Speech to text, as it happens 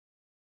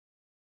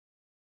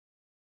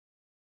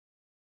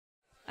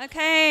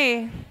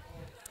Okay.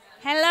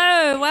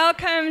 Hello,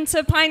 welcome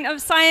to Pint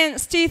of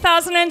Science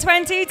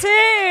 2022.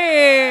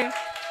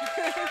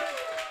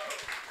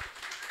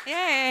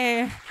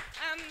 Yay.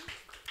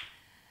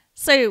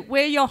 So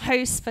we're your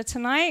hosts for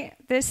tonight.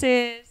 This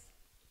is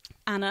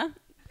Anna.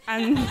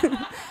 And,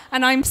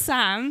 and I'm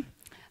Sam.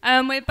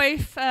 We're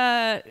both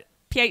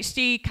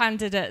PhD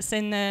candidates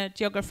in the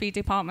geography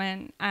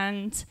department,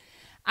 and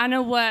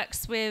Anna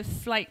works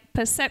with like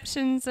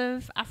perceptions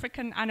of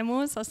African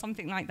animals or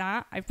something like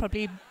that. I've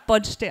probably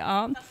bodged it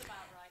up. That's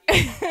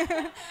about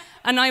right.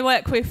 And I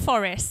work with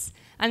forests.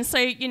 And so,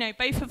 you know,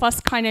 both of us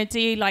kind of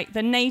do like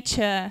the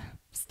nature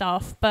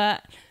stuff,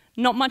 but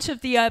not much of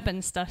the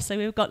urban stuff. So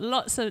we've got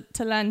lots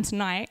to learn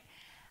tonight.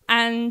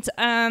 And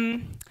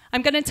I'm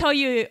going to tell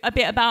you a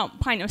bit about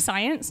Pint of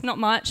Science, not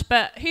much,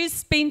 but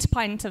who's been to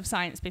Pint of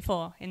Science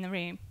before in the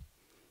room?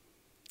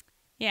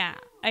 Yeah,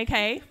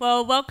 okay.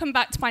 Well, welcome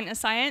back to Pint of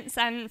Science,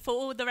 and for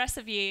all the rest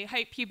of you,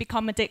 hope you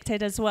become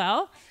addicted as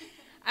well.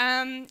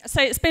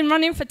 So it's been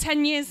running for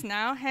 10 years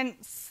now,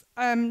 hence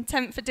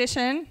 10th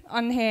edition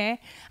on here,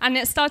 and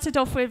it started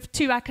off with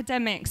two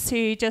academics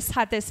who just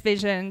had this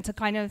vision to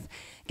kind of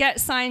get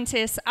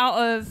scientists out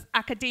of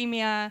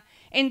academia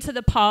into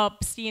the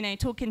pubs, you know,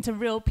 talking to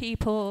real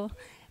people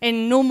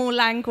in normal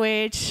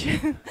language.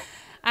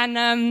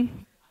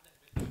 And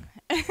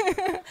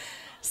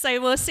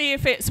so we'll see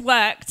if it's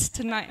worked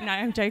tonight. No,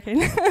 I'm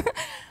joking.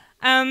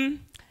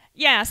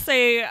 Yeah,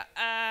 so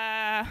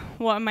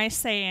what am I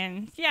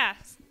saying? Yeah,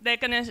 they're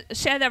going to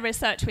share their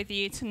research with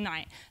you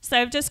tonight. So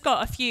I've just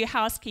got a few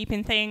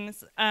housekeeping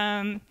things.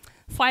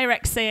 Fire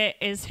exit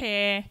is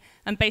here,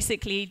 and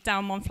basically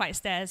down one flight of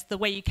stairs, the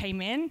way you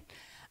came in.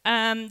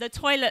 The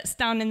toilet's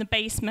down in the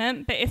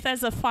basement, but if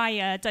there's a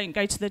fire, don't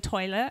go to the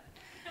toilet.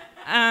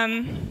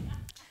 And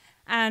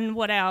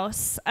what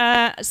else?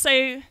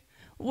 So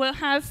we'll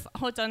have,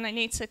 hold on, I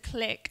need to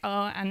click.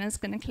 Oh, Anna's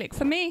going to click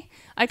for me.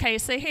 Okay,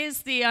 so here's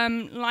the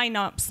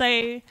lineup.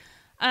 So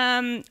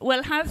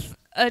we'll have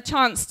a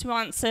chance to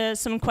answer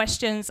some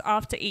questions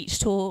after each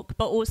talk,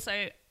 but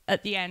also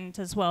at the end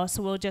as well.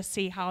 So we'll just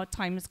see how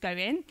time is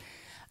going.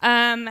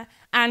 And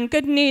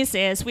good news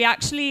is we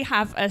actually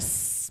have a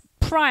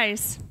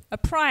prize,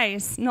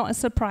 not a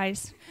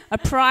surprise, a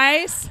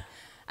prize.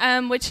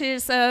 Which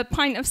is a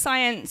Pint of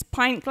Science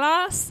pint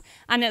glass,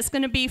 and it's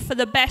going to be for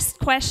the best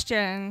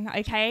question,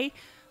 okay,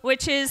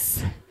 which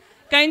is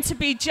going to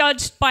be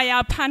judged by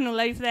our panel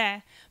over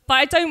there. But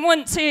I don't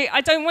want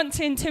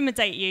to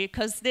intimidate you,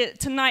 because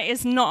tonight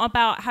is not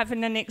about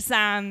having an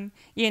exam,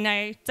 you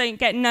know, don't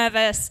get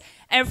nervous.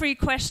 Every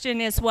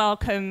question is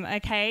welcome,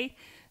 okay?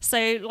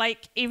 So,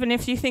 like, even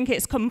if you think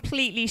it's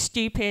completely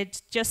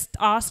stupid, just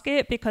ask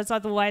it, because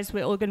otherwise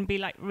we're all going to be,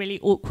 like, really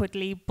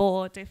awkwardly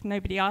bored if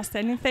nobody asked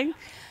anything.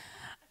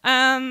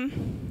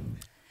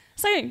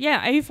 So,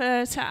 yeah,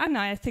 over to Anna.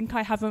 I think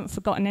I haven't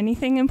forgotten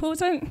anything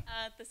important.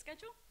 The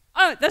schedule?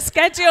 Oh, the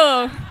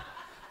schedule.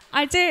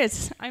 I did.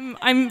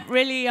 I'm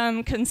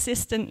really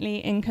consistently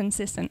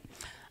inconsistent.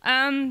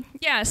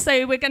 Yeah,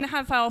 so we're going to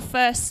have our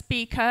first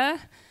speaker,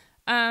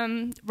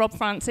 Rob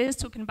Francis,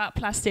 talking about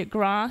plastic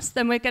grass.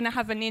 Then we're going to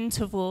have an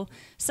interval.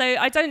 So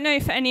I don't know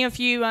if any of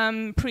you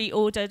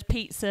pre-ordered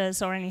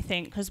pizzas or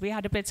anything, because we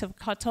had a bit of a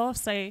cut-off.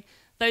 So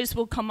those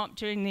will come up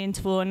during the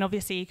interval, and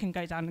obviously you can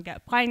go down and get a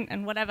pint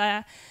and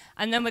whatever.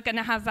 And then we're going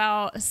to have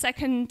our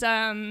second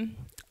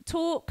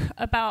talk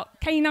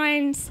about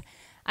canines.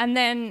 And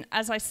then,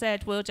 as I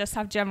said, we'll just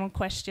have general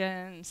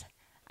questions.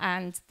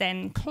 And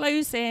then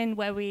closing,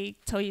 where we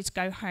tell you to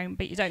go home,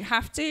 but you don't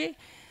have to.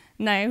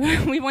 No,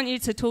 we want you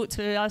to talk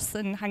to us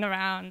and hang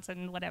around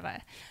and whatever,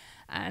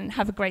 and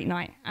have a great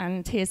night.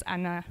 And here's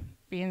Anna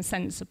being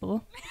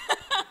sensible.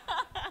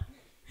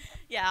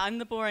 Yeah, I'm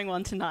the boring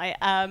one tonight.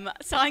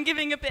 So I'm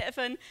giving a bit of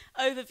an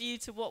overview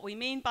to what we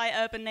mean by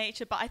urban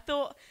nature, but I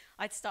thought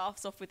I'd start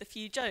us off with a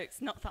few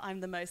jokes. Not that I'm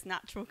the most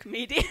natural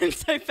comedian,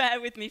 so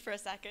bear with me for a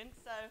second.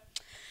 So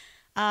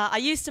I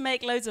used to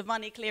make loads of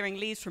money clearing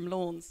leaves from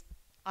lawns.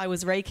 I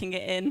was raking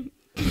it in.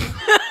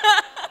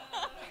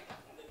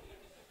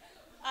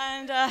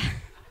 And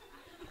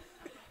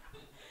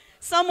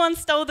someone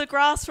stole the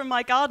grass from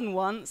my garden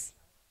once.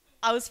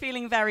 I was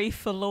feeling very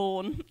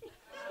forlorn.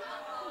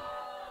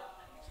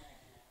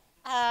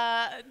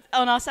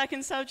 On our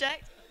second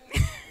subject,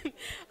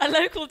 a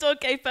local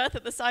dog gave birth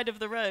at the side of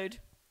the road.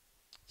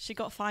 She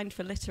got fined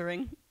for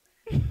littering.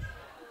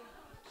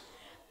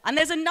 And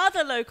there's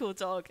another local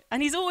dog,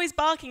 and he's always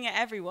barking at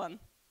everyone.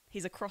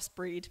 He's a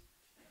crossbreed.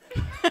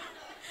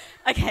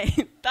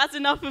 Okay, that's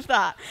enough of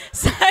that.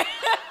 So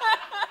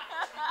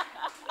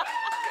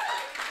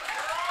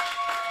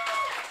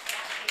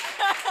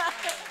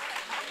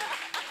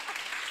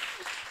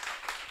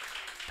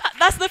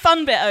that's the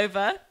fun bit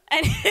over.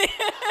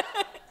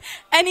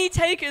 Any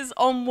takers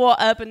on what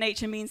urban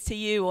nature means to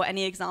you, or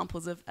any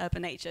examples of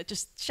urban nature?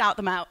 Just shout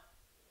them out.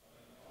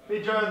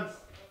 Pigeons.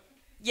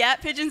 Yeah,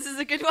 pigeons is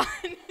a good one.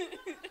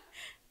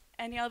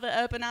 Any other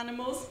urban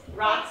animals?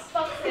 Rats.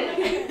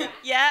 Foxes.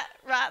 Yeah,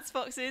 rats,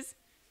 foxes.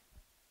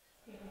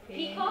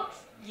 Peacocks.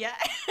 Yeah,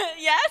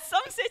 yeah,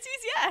 some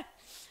cities, yeah.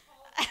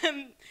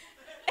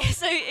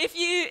 So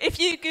if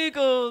you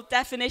Google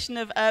definition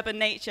of urban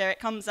nature, it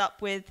comes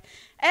up with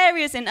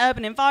areas in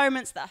urban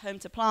environments that are home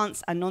to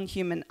plants and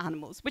non-human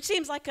animals, which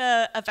seems like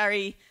a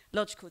very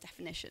logical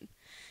definition.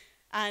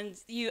 And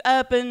you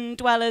urban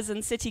dwellers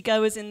and city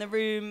goers in the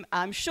room,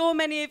 I'm sure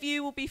many of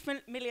you will be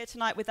familiar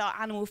tonight with our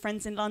animal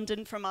friends in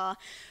London, from our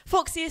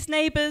foxiest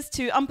neighbours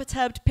to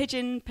unperturbed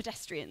pigeon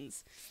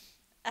pedestrians.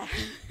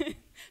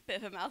 Bit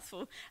of a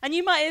mouthful. And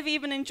you might have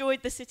even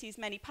enjoyed the city's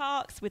many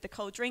parks with a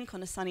cold drink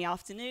on a sunny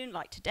afternoon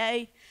like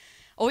today,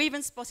 or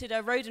even spotted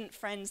a rodent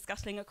friend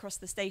scuttling across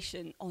the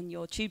station on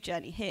your tube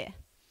journey here.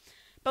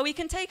 But we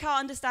can take our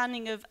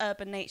understanding of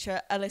urban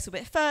nature a little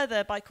bit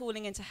further by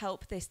calling into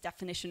help this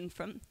definition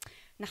from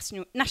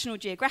National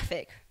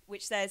Geographic,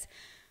 which says,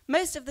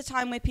 most of the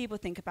time when people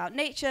think about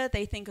nature,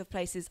 they think of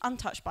places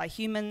untouched by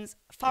humans,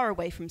 far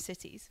away from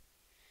cities.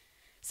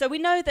 So we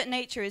know that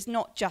nature is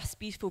not just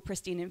beautiful,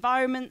 pristine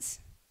environments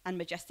and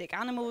majestic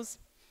animals,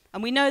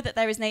 and we know that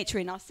there is nature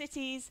in our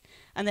cities,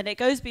 and that it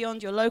goes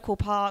beyond your local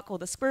park or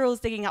the squirrels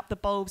digging up the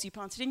bulbs you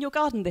planted in your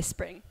garden this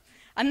spring.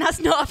 And that's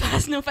not a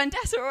personal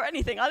vendetta or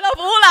anything. I love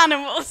all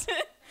animals.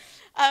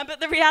 But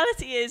the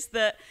reality is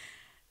that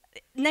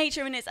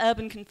nature in its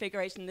urban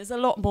configuration is a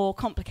lot more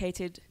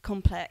complicated,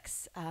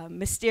 complex,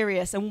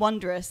 mysterious and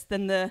wondrous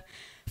than the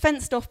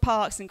fenced-off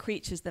parks and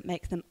creatures that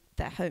make them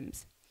their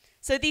homes.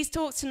 So these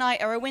talks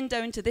tonight are a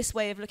window into this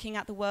way of looking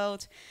at the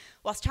world,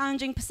 whilst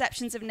challenging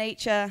perceptions of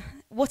nature,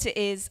 what it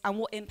is, and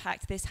what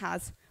impact this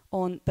has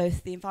on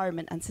both the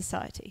environment and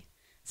society.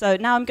 So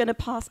now I'm going to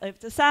pass over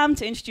to Sam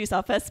to introduce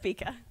our first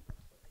speaker.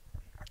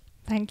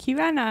 Thank you,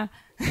 Anna.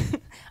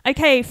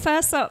 Okay,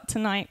 first up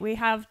tonight we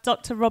have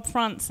Dr. Rob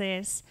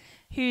Francis,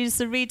 who's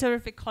the reader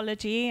of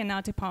ecology in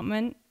our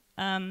department.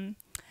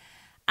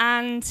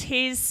 And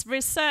his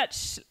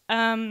research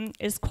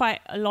is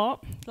quite a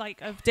lot,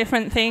 like of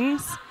different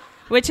things,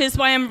 which is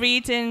why I'm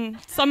reading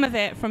some of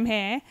it from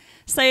here.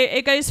 So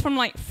it goes from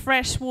like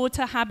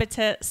freshwater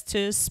habitats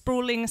to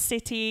sprawling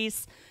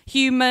cities,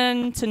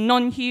 human to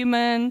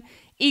non-human,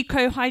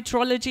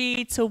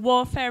 eco-hydrology to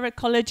warfare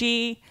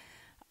ecology.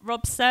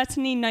 Rob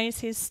certainly knows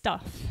his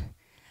stuff.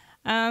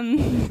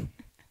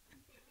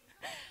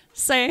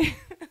 So,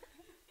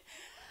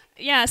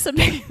 yeah, so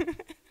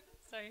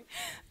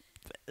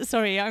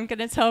sorry, I'm going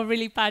to tell a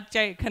really bad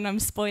joke and I'm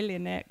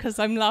spoiling it because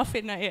I'm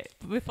laughing at it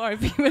before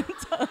I've even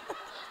done.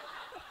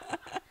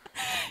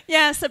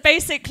 Yeah, so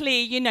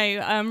basically,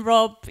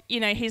 Rob,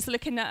 he's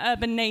looking at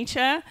urban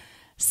nature.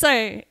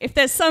 So, if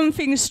there's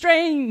something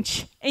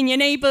strange in your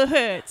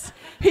neighborhood,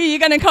 who are you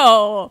going to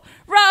call?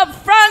 Rob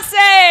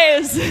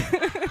Francis!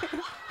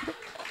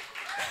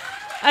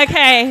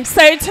 Okay,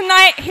 so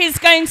tonight he's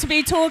going to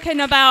be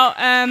talking about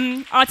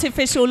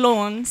artificial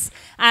lawns.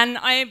 And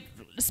I'm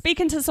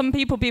speaking to some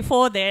people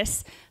before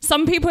this.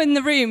 Some people in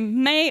the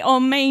room may or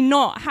may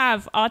not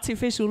have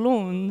artificial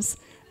lawns,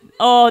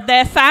 or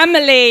their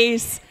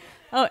families.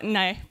 Oh,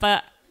 no,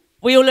 but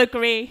we all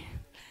agree.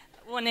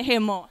 Want to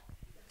hear more.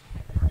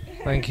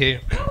 Thank you.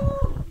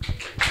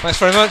 Thanks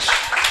very much.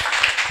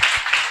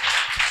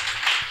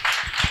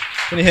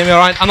 Can you hear me all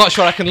right? I'm not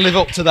sure I can live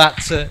up to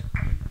that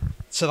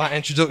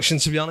introduction,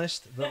 to be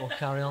honest, but we'll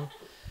carry on.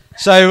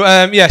 So,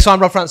 so I'm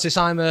Rob Francis.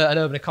 I'm an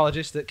urban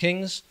ecologist at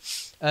King's.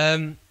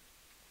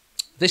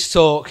 This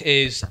talk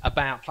is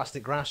about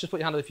plastic grass. Just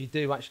put your hand up if you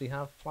do actually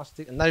have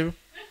plastic. And no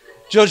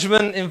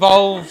judgment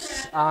involved,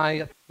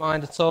 I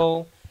mind at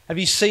all. Have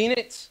you seen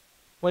it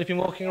when you've been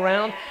walking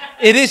around?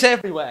 It is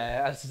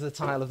everywhere, as the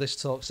title of this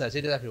talk says.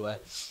 It is everywhere.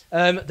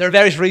 There are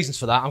various reasons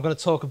for that. I'm going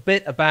to talk a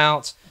bit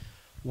about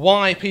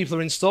why people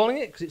are installing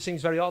it, because it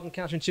seems very odd and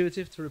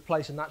counterintuitive to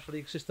replace a natural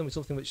ecosystem with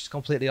something which is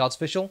completely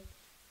artificial,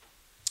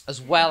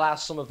 as well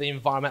as some of the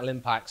environmental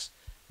impacts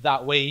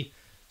that we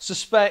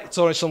suspect,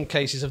 or in some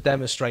cases have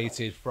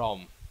demonstrated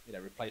from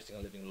replacing a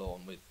living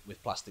lawn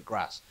with plastic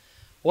grass.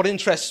 What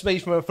interests me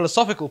from a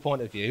philosophical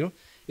point of view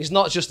is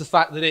not just the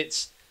fact that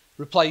it's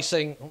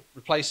replacing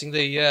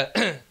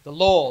the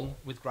lawn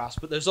with grass,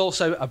 but there's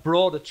also a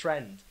broader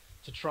trend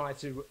to try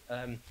to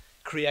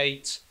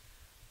create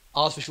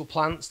artificial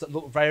plants that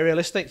look very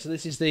realistic. So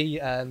this is the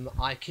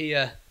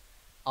IKEA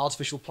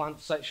artificial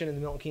plant section in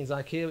the Milton Keynes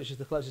IKEA, which is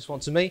the closest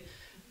one to me.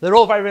 They're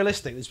all very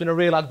realistic. There's been a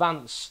real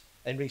advance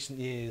in recent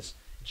years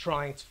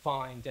trying to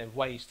find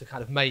ways to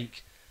kind of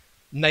make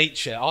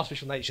nature,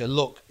 artificial nature,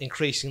 look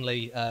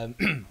increasingly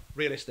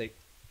realistic.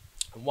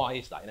 And why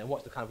is that?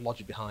 What's the kind of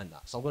logic behind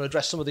that? So I'm going to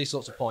address some of these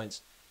sorts of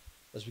points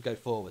as we go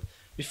forward.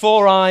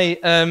 Before I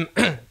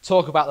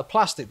talk about the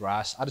plastic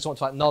grass, I just want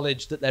to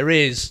acknowledge that there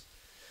is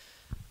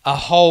a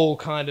whole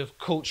kind of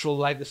cultural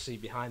legacy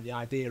behind the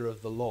idea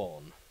of the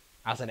lawn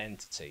as an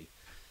entity.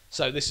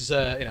 So this is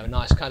a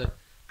nice kind of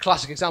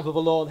classic example of a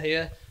lawn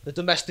here, the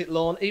domestic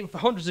lawn. Even for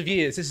hundreds of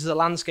years, this is a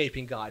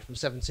landscaping guide from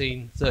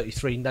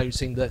 1733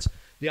 noting that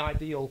the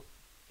ideal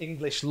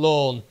English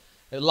lawn,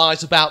 it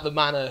lies about the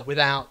manor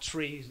without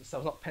trees and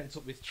stuff, not pent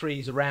up with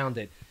trees around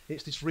it.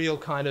 It's this real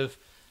kind of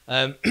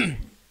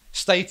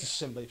status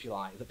symbol, if you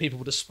like, that people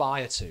would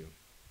aspire to.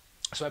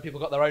 So when people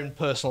got their own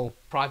personal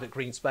private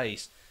green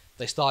space,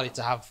 they started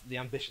to have the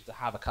ambition to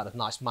have a kind of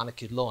nice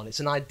manicured lawn. It's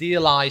an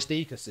idealized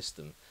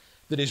ecosystem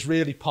that is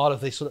really part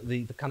of the sort of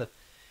the kind of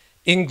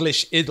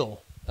English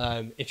idyll,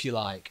 if you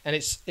like. And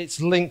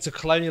it's linked to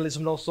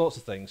colonialism and all sorts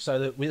of things. So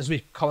that as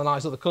we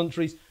colonize other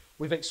countries,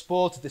 we've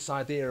exported this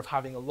idea of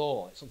having a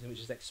lawn. It's something which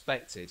is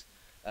expected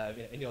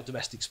in your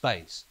domestic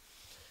space.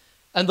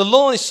 And the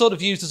lawn is sort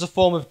of used as a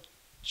form of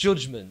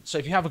judgment. So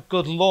if you have a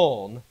good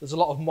lawn, there's a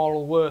lot of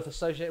moral worth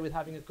associated with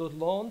having a good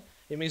lawn.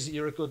 It means that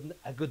you're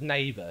a good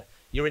neighbour.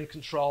 You're in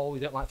control.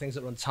 You don't like things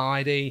that are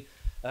untidy.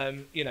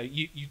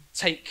 You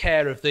take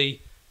care of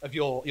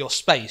your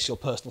space, your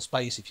personal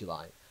space, if you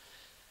like.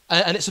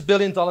 And it's $1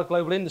 billion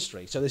global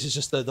industry. So this is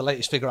just the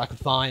latest figure I could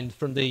find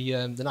from the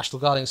National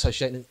Gardening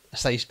Association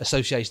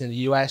in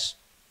the US.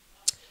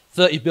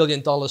 $30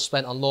 billion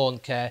spent on lawn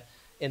care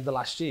in the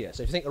last year.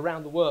 So if you think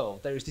around the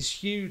world, there is this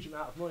huge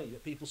amount of money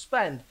that people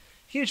spend,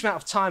 huge amount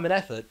of time and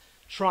effort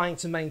trying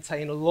to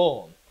maintain a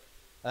lawn,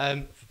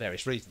 for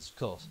various reasons, of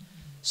course.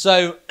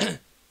 So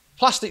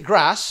plastic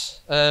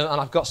grass,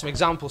 and I've got some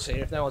examples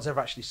here if no one's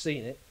ever actually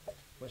seen it,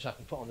 which I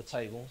can put on the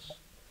tables.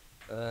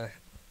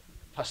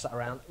 Pass that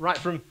around. Right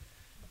from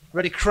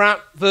really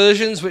crap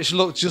versions, which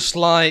look just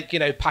like,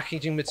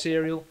 packaging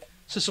material,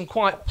 to some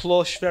quite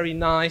plush, very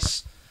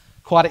nice,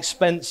 quite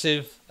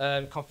expensive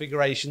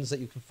configurations that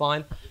you can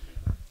find.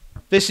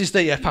 This is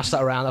the, pass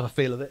that around, have a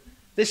feel of it.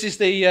 This is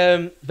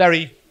the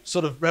very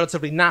sort of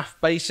relatively naff,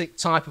 basic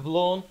type of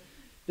lawn.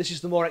 This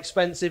is the more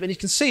expensive, and you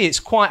can see it's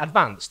quite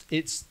advanced.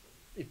 It's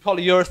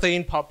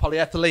polyurethane,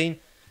 polyethylene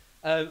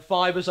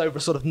fibres over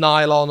a sort of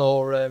nylon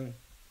or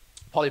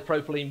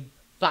polypropylene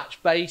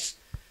thatch base,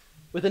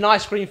 with the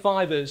nice green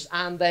fibres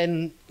and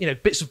then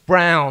bits of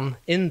brown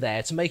in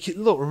there to make it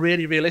look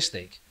really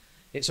realistic.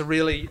 It's a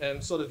really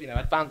sort of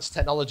advanced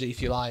technology,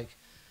 if you like,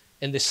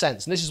 in this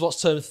sense. And this is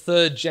what's termed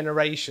third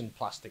generation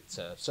plastic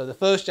turf. So the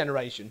first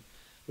generation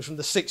was from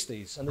the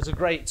 60s, and there's a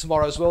great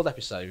Tomorrow's World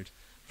episode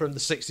from the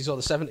 60s or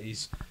the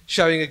 70s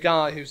showing a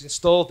guy who's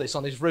installed this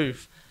on his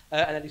roof,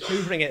 and then he's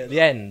hoovering it at the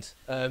end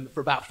for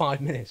about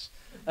 5 minutes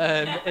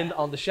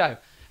on the show.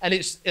 And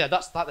it's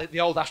that's the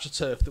old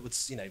AstroTurf that would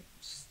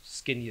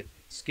skin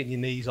your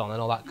knees on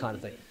and all that kind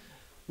of thing.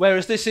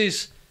 Whereas this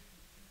is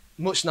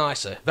much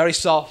nicer, very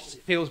soft,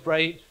 it feels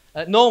great.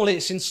 Normally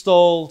it's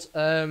installed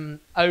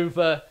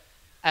over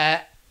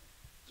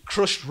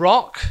crushed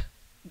rock.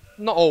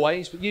 Not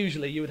always, but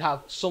usually you would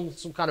have some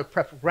kind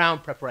of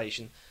ground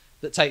preparation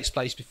that takes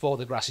place before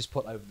the grass is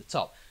put over the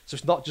top. So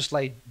it's not just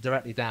laid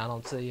directly down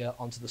onto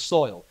the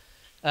soil.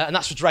 And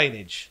that's for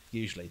drainage,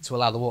 usually, to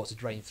allow the water to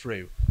drain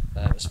through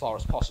as far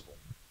as possible.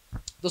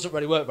 Doesn't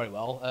really work very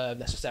well,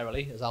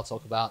 necessarily, as I'll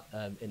talk about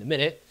in a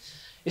minute.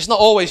 It's not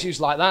always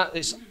used like that.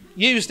 It's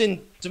used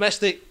in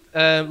domestic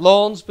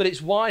lawns, but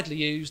it's widely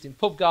used in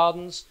pub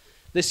gardens.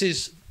 This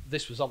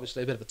was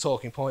obviously a bit of a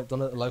talking point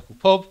done at a local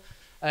pub.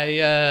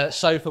 A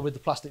sofa with the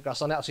plastic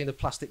grass on it. I've seen a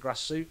plastic grass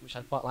suit, which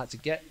I'd quite like to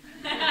get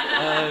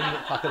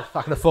if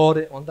I can afford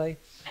it one day.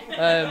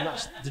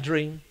 That's the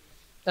dream.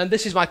 And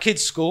this is my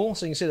kids' school,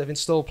 so you can see they've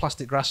installed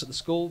plastic grass at the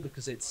school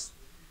because it's,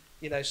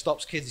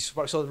 stops kids.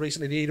 You saw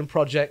recently the Eden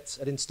Project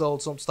had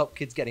installed some stop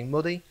kids getting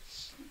muddy.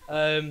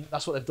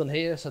 That's what they've done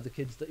here, so the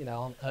kids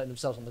aren't hurting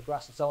themselves on the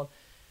grass and so on.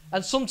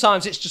 And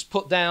sometimes it's just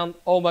put down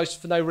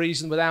almost for no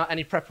reason without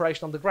any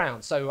preparation on the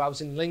ground. So I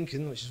was in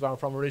Lincoln, which is where I'm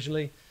from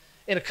originally,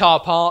 in a car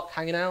park,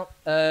 hanging out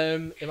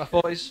in my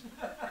 40s.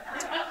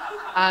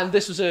 And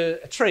this was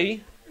a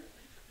tree,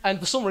 and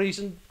for some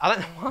reason, I don't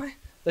know why,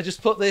 they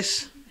just put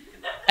this.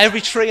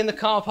 Every tree in the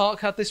car park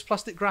had this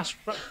plastic grass.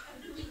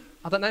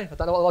 I don't know what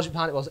the logic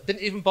behind it was. It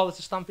didn't even bother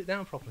to stamp it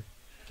down properly.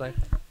 So,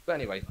 but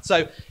anyway,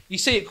 so you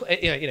see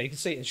it. You can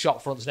see it in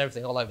shop fronts and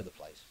everything all over the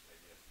place.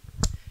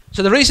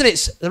 So the reason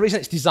it's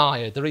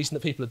desired, the reason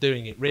that people are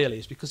doing it really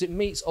is because it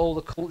meets all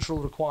the cultural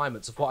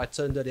requirements of what I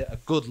termed earlier a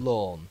good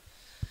lawn.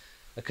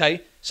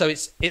 Okay, so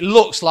it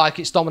looks like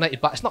it's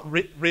dominated by. It's not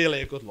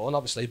really a good lawn,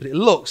 obviously, but it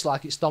looks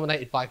like it's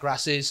dominated by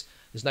grasses.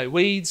 There's no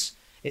weeds.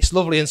 It's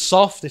lovely and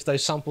soft. If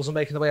those samples are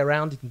making their way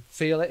around, you can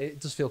feel it. It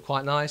does feel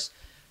quite nice.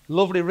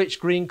 Lovely, rich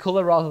green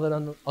colour rather than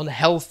an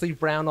unhealthy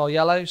brown or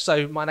yellow.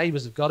 So my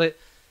neighbours have got it.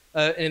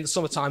 And in the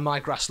summertime, my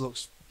grass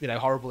looks,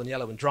 horrible and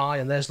yellow and dry,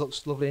 and theirs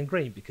looks lovely and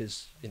green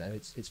because,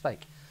 it's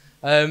fake.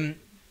 A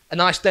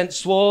nice dense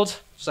sward,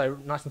 so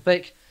nice and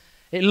thick.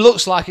 It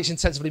looks like it's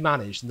intensively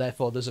managed, and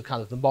therefore there's a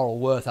kind of the moral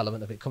worth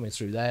element of it coming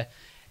through there.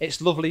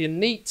 It's lovely and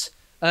neat.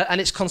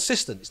 And it's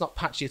consistent. It's not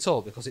patchy at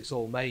all because it's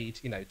all made,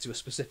 to a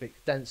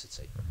specific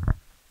density.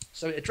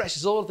 So it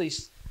addresses all of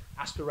these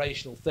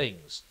aspirational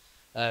things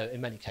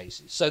in many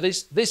cases. So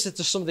this is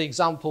just some of the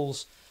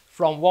examples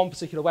from one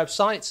particular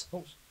website.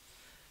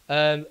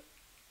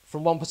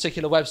 From one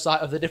particular website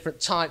of the different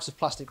types of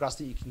plastic grass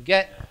that you can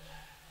get.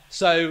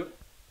 So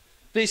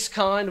this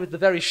kind with the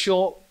very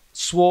short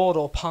sward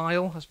or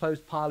pile, I suppose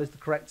pile is the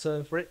correct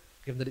term for it,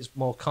 given that it's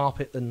more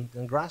carpet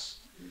than grass.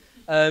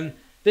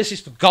 This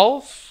is for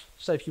golf.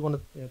 So if you want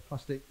a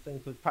plastic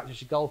thing to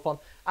practice your golf on,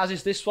 as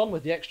is this one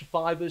with the extra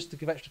fibres to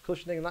give extra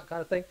cushioning and that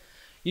kind of thing.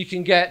 You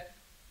can get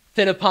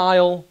thinner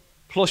pile,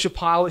 plusher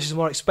pile, which is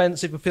more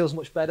expensive and feels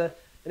much better.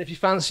 And if you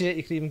fancy it,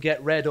 you can even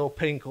get red or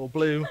pink or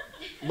blue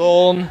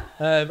lawn.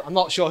 I'm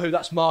not sure who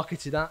that's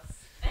marketed at,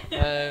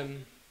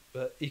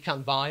 but you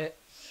can buy it.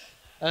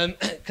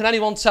 Can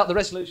anyone tell, the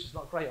resolution's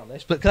not great on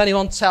this, but can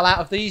anyone tell out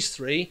of these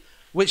three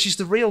which is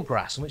the real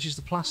grass and which is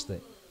the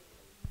plastic?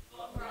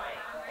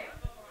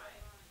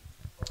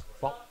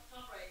 What?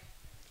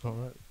 All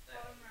right.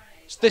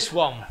 It's this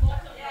one.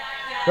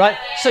 Right,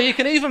 so you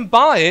can even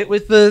buy it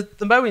with the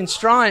mowing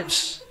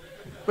stripes,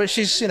 which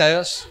is,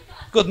 that's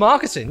good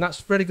marketing.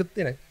 That's really good,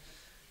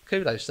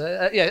 kudos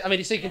there. Yeah, I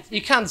mean,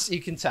 you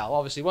can tell,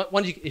 obviously,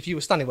 if you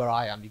were standing where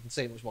I am, you can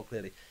see it much more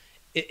clearly.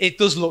 It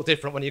does look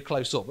different when you're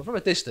close up, but from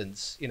a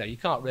distance, you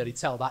can't really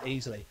tell that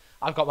easily.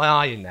 I've got my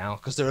eye in now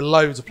because there are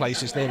loads of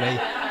places near me,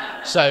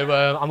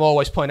 so I'm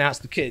always pointing out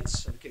to the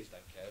kids, and the kids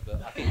don't care,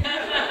 but I think.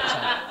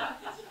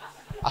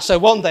 So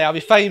one day I'll be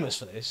famous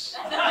for this,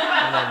 and then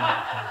I'm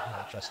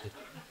not interested.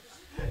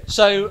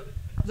 So,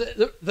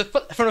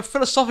 from a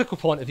philosophical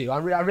point of view,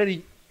 I'm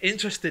really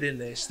interested in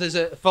this. There's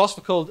a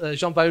philosopher called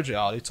Jean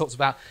Baudrillard who talks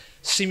about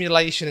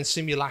simulation and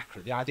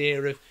simulacra, the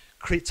idea of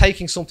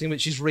taking something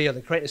which is real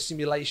and creating a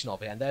simulation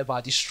of it and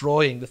thereby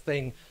destroying the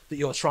thing that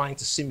you're trying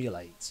to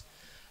simulate.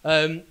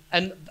 And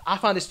I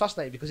find this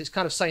fascinating because it's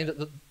kind of saying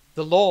that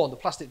the lawn, the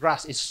plastic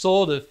grass, is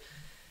sort of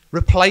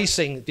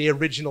replacing the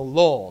original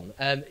lawn.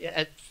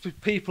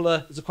 People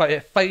are, as a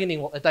quote,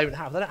 feigning what they don't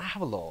have. They don't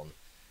have a lawn.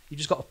 You've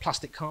just got a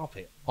plastic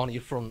carpet on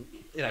your front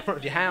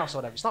of your house or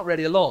whatever. It's not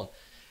really a lawn.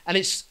 And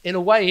it's, in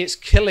a way, it's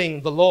killing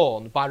the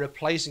lawn by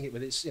replacing it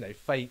with its,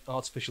 fake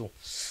artificial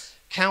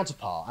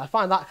counterpart. I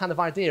find that kind of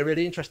idea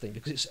really interesting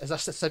because, it's, as I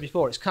said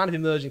before, it's kind of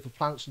emerging for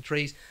plants and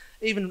trees,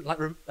 even like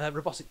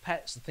robotic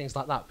pets and things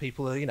like that.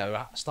 People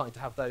are, starting to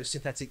have those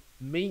synthetic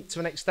meat to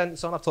an extent.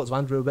 So I've talked to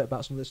Andrew a bit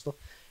about some of this stuff,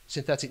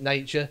 synthetic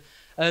nature.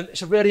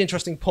 It's a really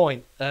interesting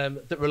point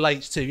that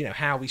relates to,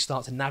 how we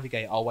start to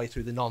navigate our way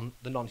through the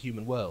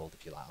non-human world,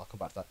 if you like. I'll come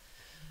back to that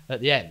at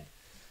the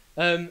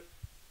end.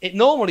 It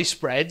normally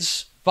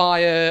spreads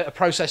via a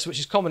process which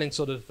is common in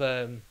sort of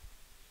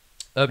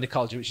urban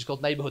ecology, which is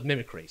called neighbourhood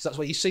mimicry. So that's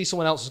where you see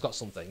someone else has got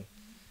something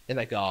in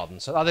their garden.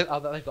 So they've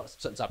got a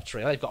certain type of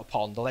tree, or they've got a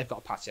pond, or they've got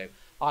a patio.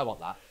 I want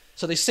that.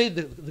 So they see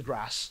the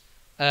grass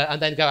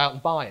and then go out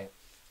and buy it.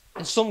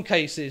 In some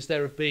cases,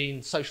 there have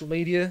been social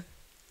media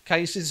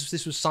cases.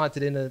 This was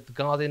cited in the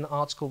Guardian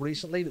article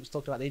recently that was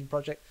talking about the Eden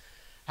Project,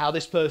 how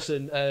this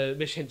person,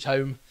 Mish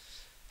Hinchholm,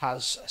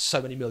 has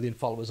so many million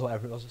followers or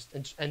whatever it was,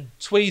 and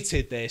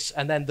tweeted this,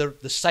 and then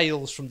the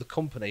sales from the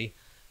company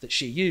that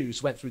she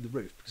used went through the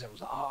roof because everyone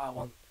was like, I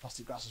want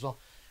plastic grass as well.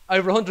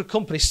 Over 100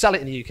 companies sell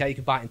it in the UK. You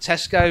can buy it in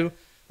Tesco.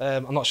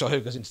 I'm not sure who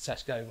goes into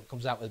Tesco and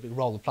comes out with a big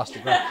roll of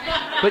plastic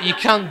grass, but you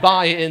can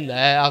buy it in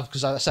there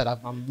because, as I said,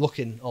 I'm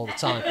looking all the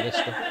time for this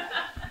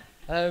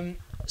stuff.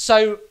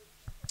 So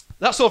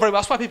that's all very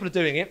well. That's why people are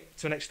doing it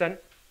to an extent.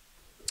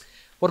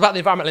 What about the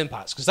environmental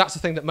impacts? Because that's the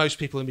thing that most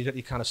people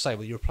immediately kind of say,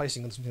 well, you're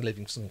replacing something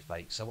living with something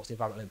fake, so what's the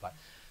environmental impact?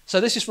 So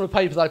this is from a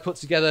paper that I put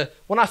together.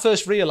 When I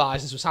first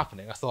realised this was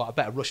happening, I thought I'd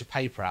better rush a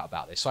paper out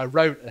about this. So I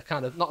wrote a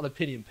kind of, not an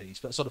opinion piece,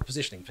 but a sort of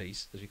positioning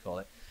piece, as we call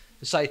it,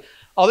 to say,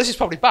 oh, this is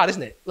probably bad,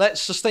 isn't it?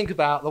 Let's just think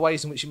about the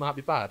ways in which it might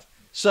be bad.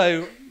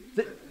 So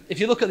if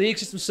you look at the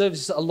ecosystem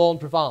services that a lawn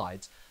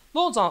provides,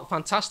 lawns aren't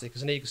fantastic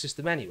as an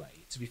ecosystem anyway,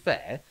 to be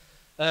fair.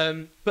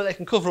 But they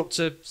can cover up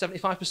to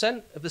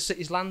 75% of the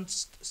city's land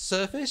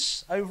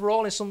surface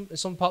overall in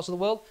some parts of the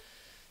world.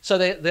 So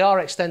they are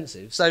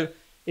extensive. So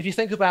if you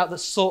think about the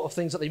sort of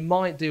things that they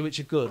might do which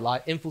are good,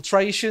 like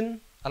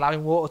infiltration,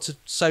 allowing water to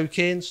soak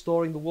in,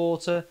 storing the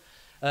water,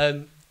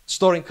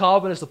 storing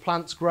carbon as the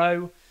plants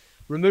grow,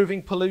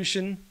 removing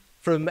pollution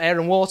from air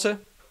and water,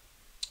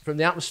 from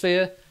the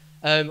atmosphere,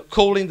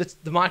 cooling the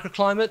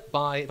microclimate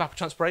by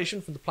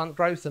evapotranspiration from the plant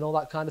growth and all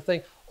that kind of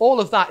thing. All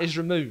of that is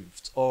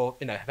removed or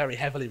very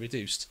heavily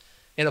reduced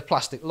in a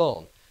plastic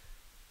lawn.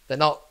 They're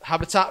not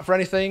habitat for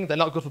anything. They're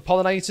not good for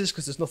pollinators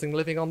because there's nothing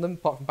living on them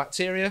apart from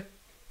bacteria.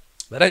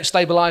 They don't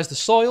stabilise the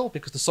soil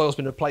because the soil's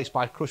been replaced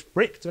by crushed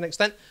brick to an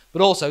extent,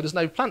 but also there's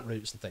no plant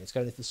roots and things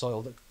going into the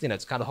soil that,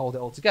 to kind of hold it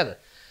all together.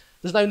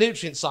 There's no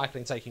nutrient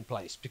cycling taking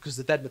place because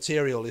the dead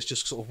material is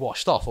just sort of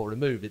washed off or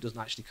removed. It doesn't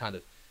actually kind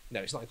of,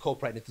 it's not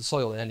incorporated into the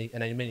soil in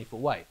any meaningful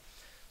way.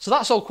 So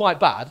that's all quite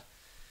bad.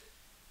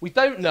 We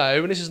don't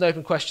know, and this is an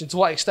open question, to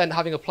what extent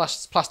having a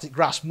plastic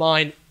grass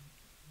might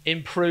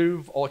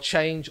improve or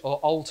change or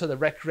alter the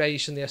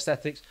recreation, the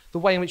aesthetics, the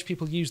way in which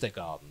people use their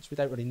gardens. We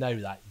don't really know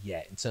that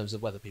yet in terms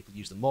of whether people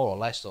use them more or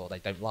less, or they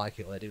don't like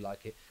it or they do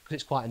like it, because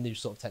it's quite a new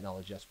sort of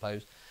technology, I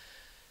suppose.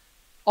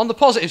 On the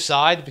positive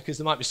side, because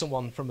there might be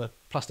someone from a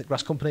plastic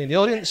grass company in the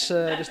audience,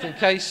 just in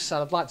case,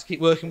 and I'd like to keep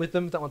working with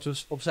them, don't want to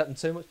upset them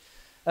too much.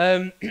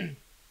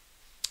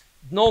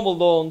 Normal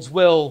lawns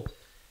will,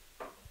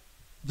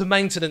 the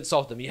maintenance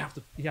of them, you have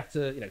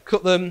to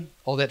cut them,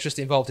 all the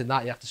electricity involved in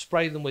that, you have to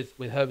spray them with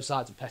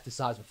herbicides and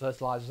pesticides and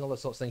fertilizers and all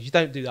those sorts of things. You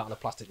don't do that on a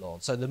plastic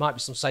lawn, so there might be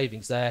some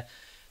savings there.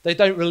 They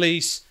don't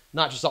release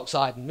nitrous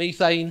oxide and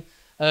methane.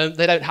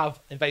 They don't have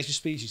invasive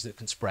species that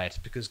can spread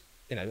because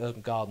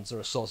urban gardens are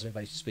a source of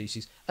invasive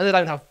species, and they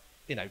don't have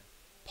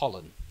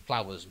pollen,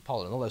 flowers and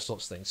pollen, all those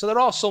sorts of things. So there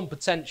are some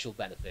potential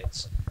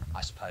benefits,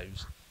 I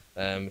suppose,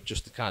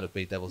 just to kind of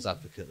be devil's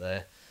advocate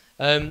there.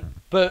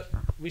 But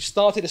we've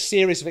started a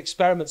series of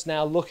experiments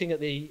now looking at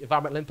the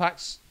environmental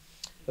impacts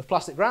of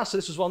plastic grass. So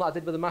this was one that I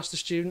did with a master's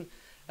student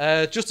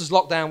just as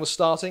lockdown was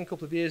starting a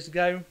couple of years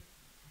ago.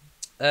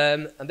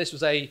 And this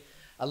was a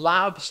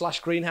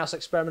lab/greenhouse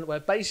experiment where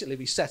basically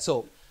we set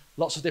up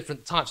lots of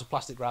different types of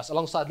plastic grass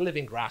alongside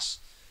living grass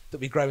that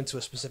we grow into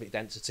a specific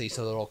density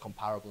so they're all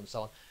comparable and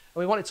so on. And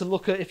we wanted to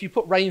look at, if you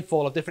put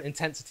rainfall of different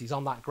intensities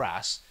on that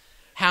grass,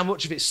 how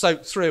much of it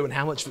soaked through and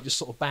how much of it just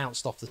sort of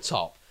bounced off the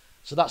top.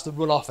 So that's the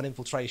runoff and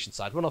infiltration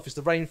side. Runoff is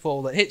the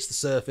rainfall that hits the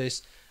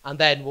surface and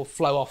then will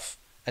flow off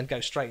and go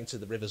straight into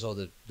the rivers or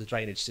the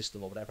drainage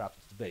system or whatever it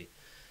happens to be.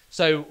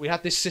 So we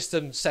had this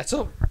system set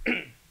up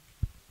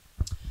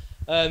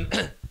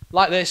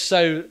like this.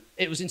 So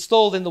it was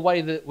installed in the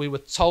way that we were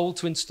told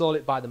to install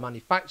it by the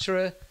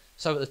manufacturer.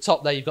 So at the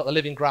top there, you've got the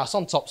living grass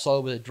on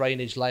topsoil with a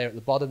drainage layer at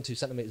the bottom, 2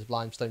 centimetres of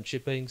limestone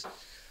chippings.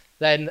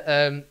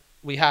 Then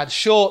we had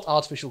short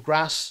artificial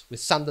grass with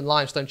sand and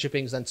limestone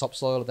chippings, then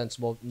topsoil, and then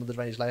another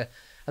drainage layer,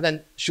 and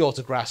then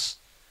shorter grass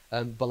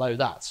below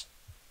that.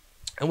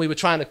 And we were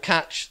trying to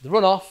catch the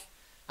runoff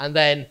and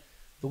then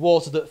the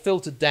water that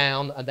filtered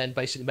down and then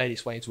basically made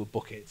its way into a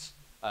bucket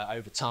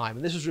over time.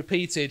 And this was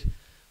repeated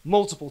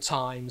multiple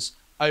times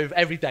over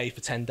every day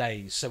for 10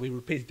 days. So we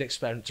repeated the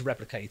experiment to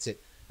replicate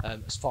it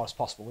as far as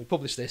possible. We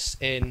published this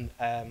in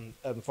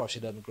Urban Forestry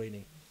and Urban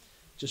Greening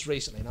just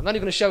recently. And I'm only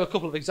going to show a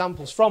couple of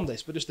examples from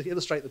this, but just to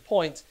illustrate the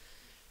point,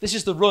 this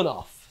is the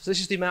runoff. So this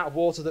is the amount of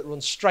water that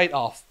runs straight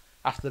off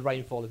after the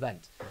rainfall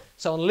event.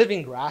 So on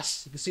living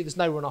grass, you can see there's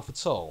no runoff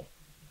at all.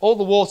 All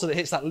the water that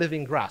hits that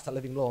living grass, that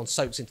living lawn,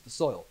 soaks into the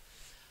soil.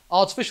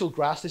 Artificial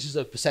grass, this is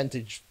a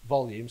percentage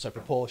volume, so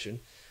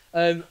proportion.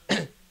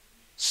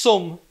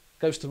 Some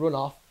goes to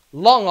runoff.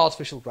 Long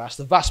artificial grass,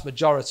 the vast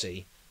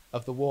majority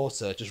of the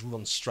water just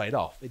runs straight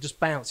off. It just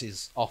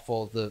bounces off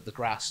all the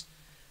grass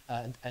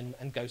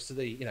and goes to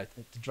the,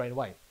 to drain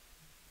away.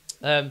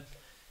 And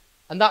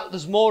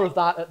there's more of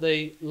that at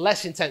the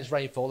less intense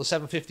rainfall, the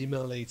 750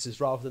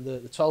 millilitres rather than the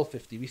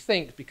 1250, we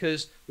think,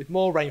 because with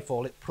more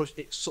rainfall,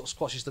 it sort of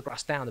squashes the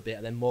grass down a bit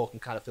and then more can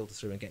kind of filter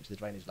through and get into the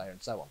drainage layer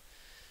and so on.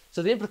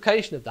 So the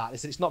implication of that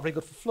is that it's not very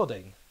good for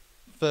flooding,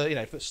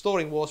 for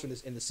storing water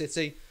in the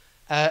city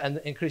and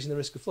increasing the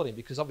risk of flooding,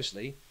 because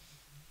obviously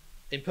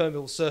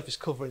impermeable surface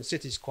cover in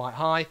cities is quite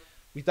high.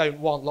 We don't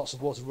want lots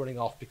of water running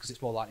off because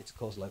it's more likely to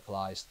cause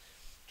localised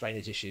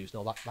drainage issues and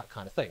all that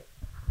kind of thing.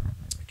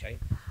 Okay.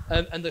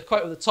 And the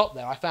quote at the top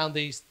there, I found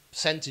these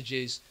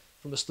percentages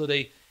from a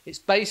study. It's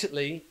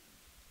basically,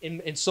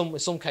 in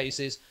some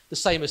cases, the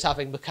same as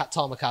having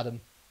tar macadam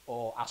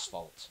or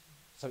asphalt.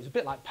 So it's a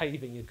bit like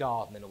paving your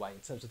garden in a way in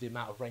terms of the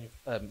amount of rain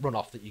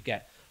runoff that you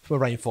get from a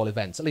rainfall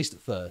event, at least at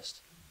first.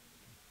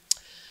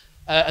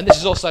 And this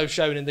is also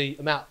shown in the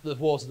amount of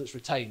water that's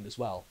retained as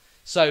well.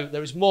 So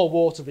there is more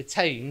water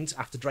retained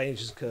after drainage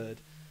has occurred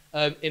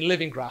in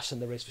living grass than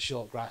there is for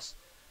short grass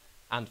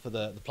and for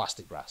the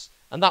plastic grass.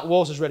 And that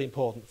water is really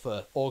important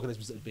for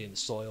organisms that would be in the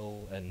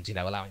soil and,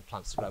 allowing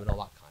plants to grow and all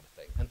that kind of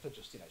thing, and for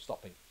just,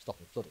 stopping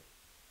flooding.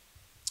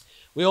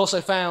 We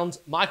also found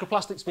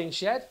microplastics being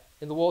shed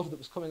in the water that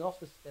was coming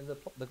off in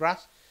the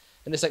grass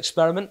in this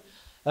experiment.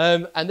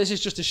 And this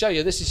is just to show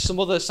you, this is some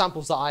other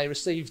samples that I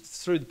received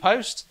through the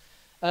post.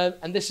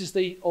 And this is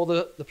all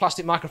the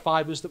plastic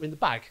microfibers that were in the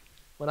bag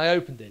when I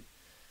opened it.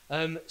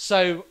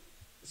 So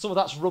some of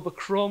that's rubber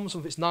crumb,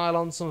 some of it's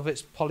nylon, some of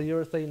it's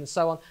polyurethane and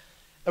so on.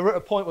 And we're at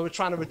a point where we're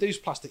trying to reduce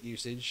plastic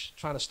usage,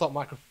 trying to stop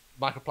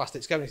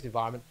microplastics going into the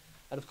environment.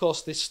 And of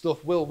course, this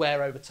stuff will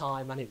wear over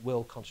time and it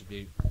will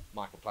contribute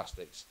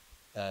microplastics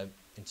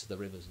into the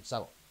rivers and so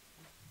on.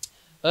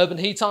 Urban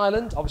heat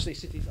island, obviously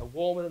cities are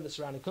warmer than the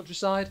surrounding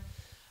countryside.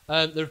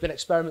 There have been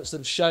experiments that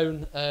have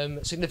shown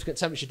significant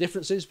temperature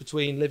differences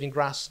between living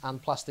grass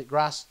and plastic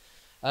grass.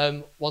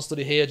 One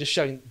study here just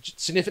showing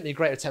significantly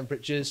greater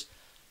temperatures.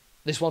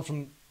 This one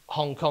from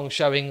Hong Kong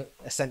showing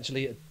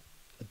essentially a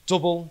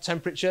double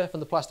temperature from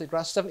the plastic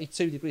grass.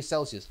 72 degrees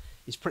Celsius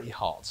is pretty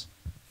hot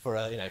for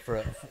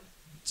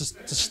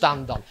to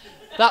stand on.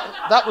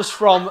 That was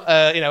from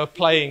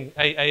playing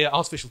a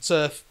artificial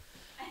turf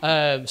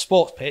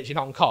sports pitch in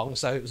Hong Kong,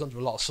 so it was under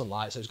a lot of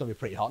sunlight, so it was going to be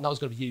pretty hot, and I was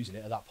going to be using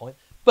it at that point.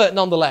 But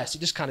nonetheless, it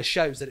just kind of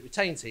shows that it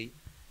retains heat.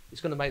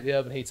 It's going to make the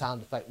urban heat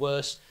island effect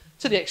worse,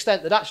 to the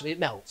extent that actually it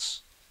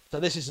melts. So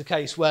this is the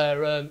case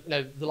where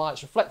the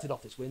light's reflected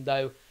off this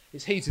window,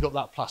 it's heated up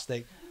that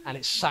plastic, and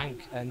it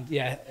sank, and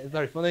yeah,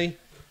 very funny.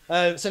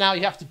 So now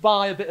you have to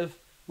buy a bit of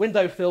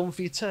window film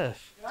for your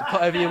turf to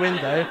put over your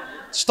window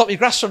to stop your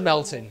grass from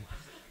melting.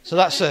 So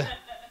that's a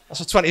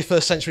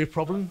 21st century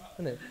problem,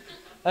 isn't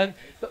it?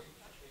 But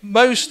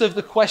most of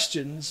the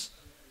questions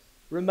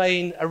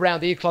remain around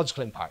the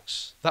ecological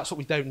impacts. That's what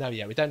we don't know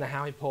yet. We don't know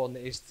how important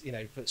it is,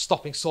 for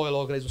stopping soil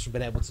organisms from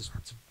being able to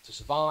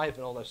survive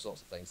and all those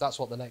sorts of things. That's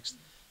what the next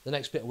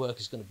bit of work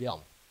is going to be on.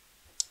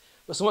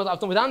 But something that I've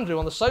done with Andrew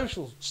on the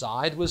social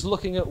side was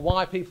looking at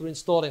why people are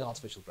installing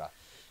artificial grass.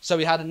 So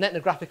we had an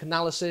ethnographic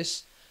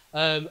analysis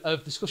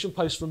of discussion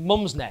posts from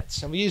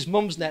Mumsnet. And we use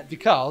Mumsnet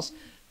because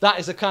that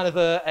is a kind of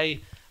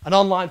an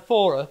online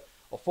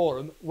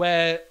forum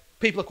where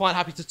people are quite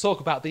happy to talk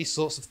about these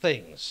sorts of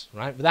things,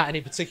 right, without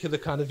any particular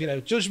kind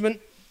of, judgment.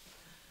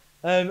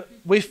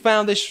 We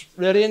found this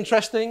really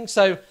interesting.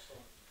 So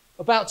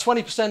about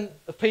 20%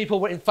 of people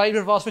were in favour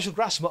of artificial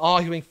grass and were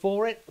arguing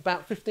for it.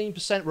 About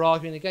 15% were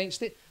arguing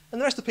against it.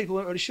 And the rest of the people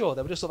weren't really sure.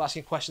 They were just sort of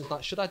asking questions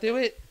like, should I do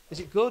it? Is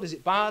it good? Is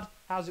it bad?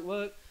 How does it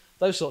work?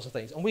 Those sorts of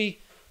things. And we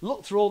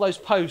looked through all those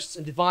posts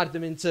and divided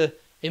them into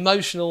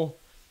emotional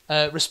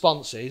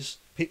responses,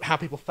 how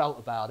people felt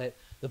about it,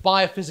 the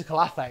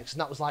biophysical affects, and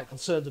that was like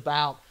concerns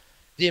about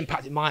the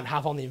impact it might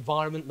have on the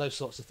environment, those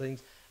sorts of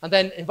things. And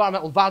then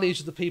environmental values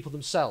of the people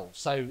themselves.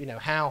 So,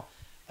 how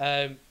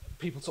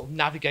people sort of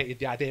navigated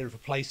the idea of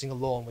replacing a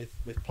lawn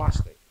with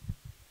plastic.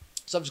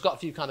 So I've just got a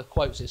few kind of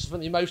quotes here. So from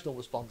the emotional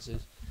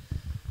responses,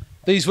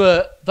 these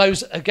were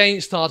those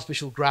against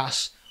artificial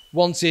grass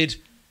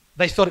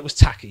they thought it was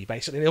tacky,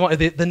 basically. They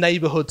wanted the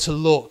neighbourhood to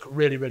look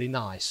really, really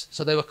nice.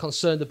 So they were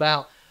concerned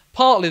about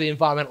partly the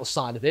environmental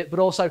side of it, but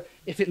also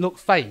if it looked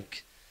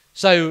fake.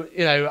 So,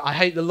 I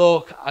hate the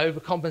look,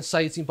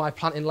 overcompensating by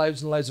planting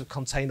loads and loads of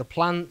container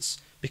plants,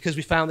 because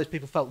we found that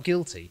people felt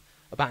guilty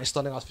about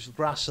installing artificial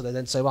grass. So they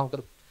then say, well, I'm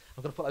going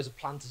to put loads of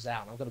planters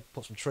out, and I'm going to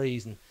put some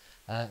trees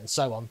and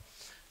so on.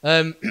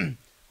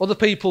 Other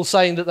people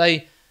saying that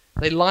they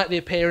like the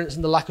appearance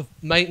and the lack of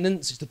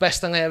maintenance. It's the best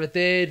thing they ever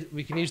did.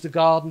 We can use the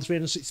garden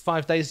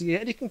 365 days a year.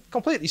 And you can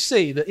completely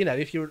see that,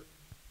 if you're an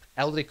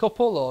elderly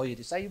couple or you're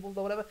disabled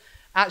or whatever,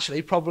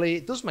 actually probably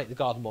it does make the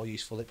garden more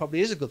useful. It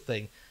probably is a good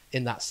thing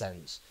in that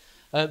sense.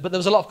 But there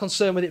was a lot of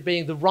concern with it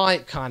being the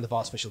right kind of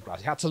artificial grass.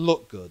 It had to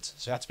look good.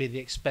 So it had to be the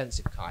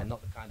expensive kind,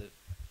 not the kind of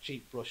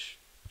cheap brush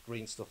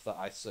green stuff that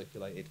I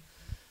circulated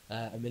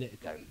a minute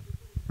ago.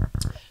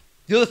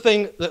 The other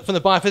thing that from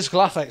the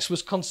biophysical affects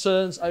was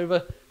concerns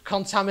over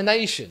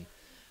contamination,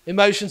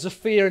 emotions of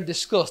fear and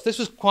disgust. This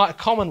was quite a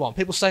common one.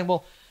 People saying,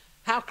 well,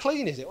 how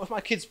clean is it? What if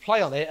my kids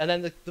play on it and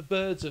then the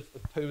birds have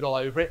pooed all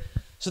over it?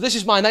 So this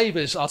is my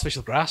neighbour's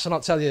artificial grass. I'll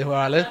not tell you where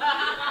I live.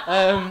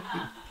 And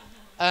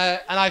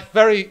I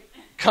very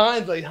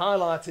kindly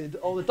highlighted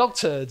all the dog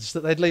turds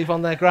that they'd leave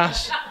on their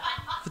grass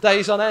for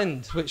days on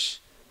end, which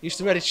used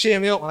to really cheer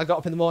me up when I got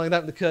up in the morning and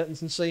opened the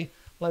curtains and see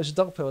loads of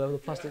dog poo all over the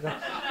plastic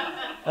grass.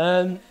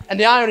 And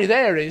the irony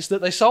there is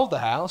that they sold the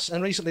house,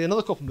 and recently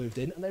another couple moved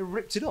in, and they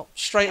ripped it up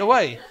straight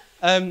away.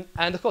 And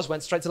of course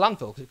went straight to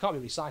landfill because it can't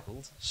be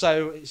recycled.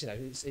 So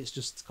it's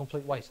just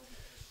complete waste.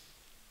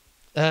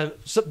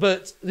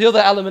 But the other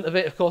element of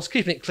it, of course,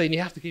 keeping it clean. You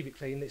have to keep it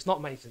clean. It's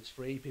not maintenance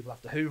free. People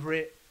have to hoover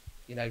it,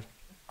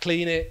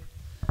 clean it.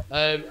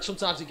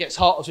 Sometimes it gets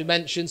hot, as we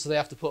mentioned, so they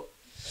have to put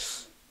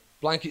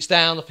blankets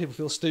down. If people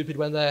feel stupid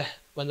when they're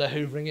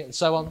hoovering it, and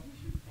so on.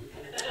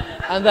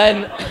 And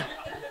then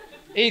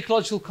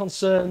ecological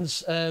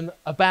concerns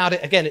about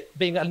it, again, it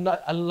being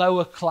a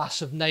lower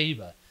class of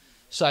neighbour.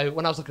 So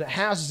when I was looking at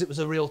houses, it was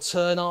a real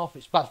turn-off.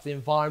 It's bad for the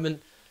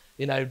environment.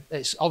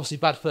 It's obviously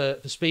bad for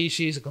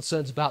species and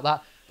concerns about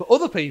that. But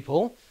other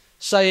people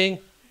saying,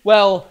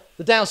 well,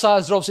 the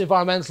downsides are obviously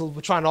environmental.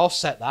 We're trying to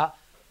offset that.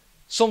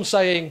 Some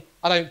saying,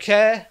 I don't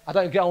care. I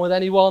don't get on with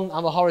anyone.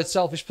 I'm a horrid,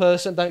 selfish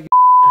person. Don't.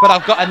 But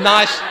I've got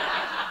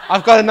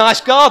a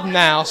nice garden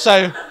now.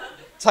 So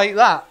take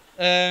that.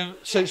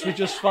 Suits me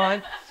just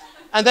fine.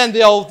 And then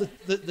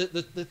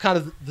the kind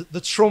of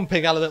the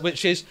trumping element,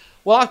 which is,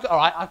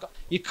 well,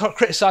 you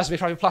criticise me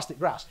for having plastic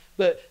grass,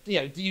 but do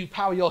you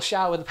power your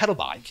shower with a pedal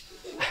bike?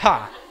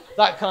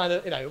 That kind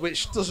of,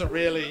 which doesn't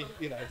really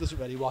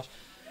wash.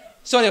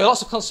 So anyway,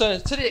 lots of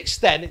concerns to the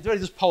extent it really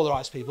does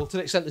polarise people. To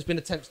the extent there's been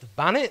attempts to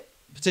ban it,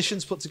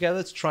 petitions put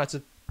together to try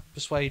to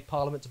persuade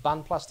Parliament to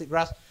ban plastic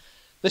grass.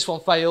 This one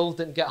failed,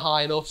 didn't get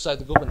high enough, so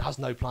the government has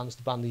no plans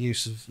to ban the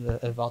use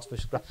of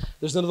artificial grass.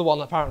 There's another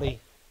one apparently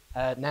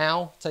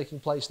taking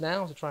place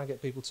now to try and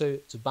get people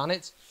to ban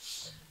it.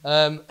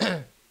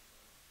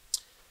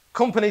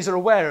 Companies are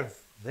aware of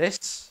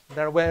this.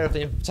 They're aware of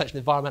the potential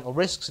environmental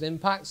risks and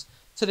impacts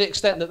to the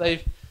extent that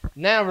they've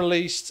now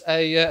released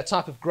a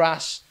type of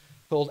grass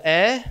called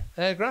air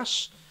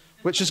grass,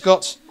 which has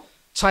got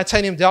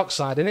titanium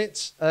dioxide in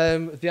it.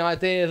 The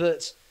idea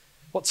that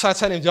what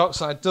titanium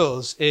dioxide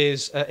does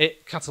is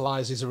it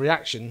catalyses a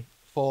reaction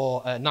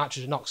for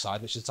nitrogen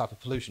oxide, which is a type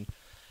of pollution,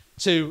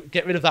 to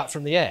get rid of that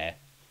from the air.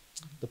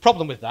 The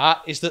problem with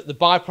that is that the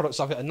byproducts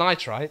of it are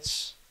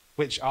nitrites,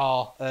 which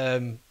are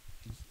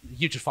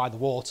eutrify the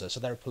water, so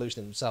they're a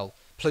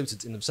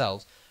pollutant in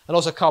themselves, and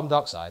also carbon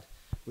dioxide,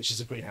 which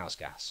is a greenhouse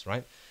gas,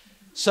 right?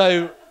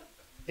 So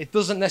it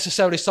doesn't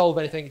necessarily solve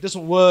anything. It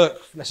doesn't work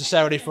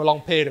necessarily for a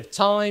long period of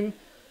time.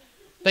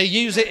 They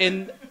use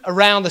it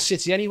around the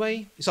city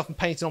anyway. It's often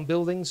painted on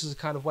buildings as a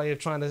kind of way of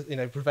trying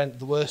to prevent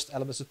the worst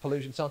elements of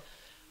pollution and so on.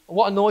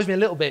 What annoys me a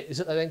little bit is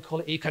that they then call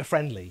it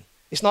eco-friendly.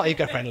 It's not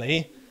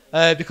eco-friendly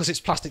because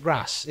it's plastic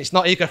grass. It's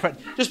not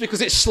eco-friendly. Just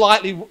because it's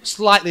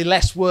slightly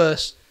less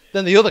worse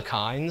than the other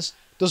kinds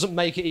doesn't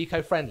make it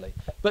eco-friendly.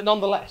 But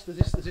nonetheless,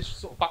 there's this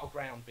sort of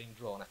battleground being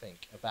drawn, I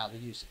think, about the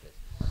use of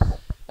this.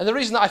 And the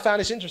reason that I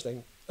found this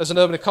interesting as an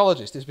urban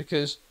ecologist is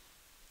because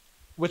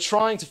we're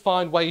trying to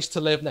find ways to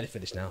live, nearly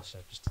finished now, so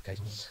just in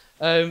case,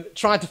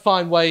 trying to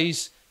find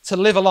ways to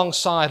live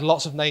alongside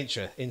lots of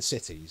nature in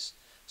cities.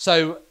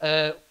 So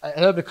an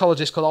urban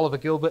ecologist called Oliver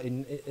Gilbert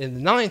in the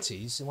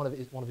 90s, in one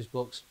of his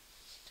books,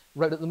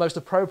 wrote that the most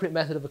appropriate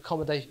method of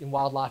accommodating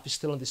wildlife is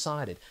still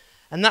undecided.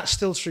 And that's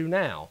still true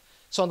now.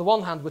 So on the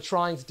one hand, we're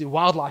trying to do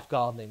wildlife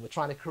gardening, we're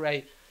trying to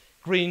create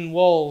green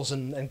walls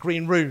and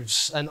green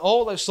roofs and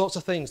all those sorts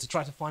of things to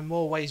try to find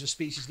more ways of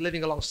species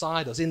living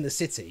alongside us in the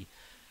city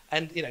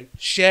and, you know,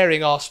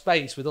 sharing our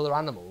space with other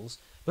animals.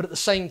 But at the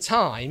same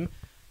time,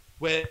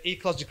 we're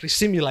ecologically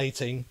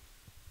simulating,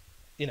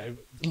 you know,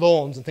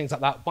 lawns and things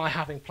like that by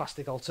having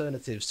plastic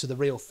alternatives to the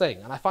real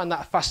thing. And I find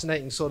that a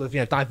fascinating sort of,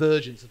 you know,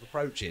 divergence of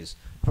approaches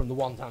from the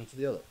one hand to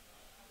the other.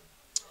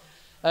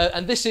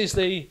 And this is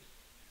the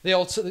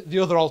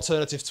other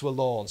alternative to a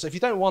lawn. So if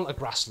you don't want a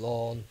grass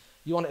lawn,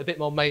 you want it a bit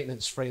more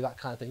maintenance free, that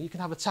kind of thing, you can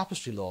have a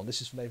tapestry lawn.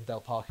 This is from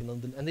Avondale Park in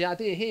London. And the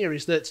idea here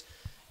is that,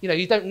 you know,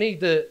 you don't need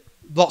the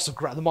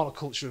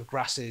monoculture of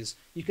grasses.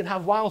 You can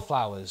have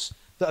wildflowers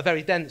that are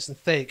very dense and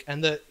thick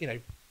and that, you know,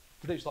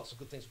 produce lots of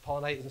good things for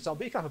pollinators and so on.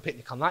 But you can have a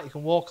picnic on that. You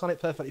can walk on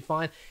it perfectly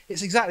fine.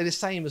 It's exactly the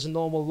same as a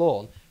normal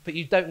lawn, but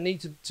you don't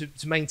need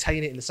to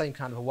maintain it in the same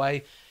kind of a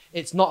way.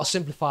 It's not a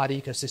simplified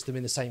ecosystem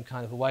in the same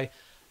kind of a way.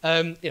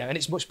 You know, and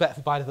it's much better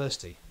for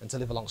biodiversity and to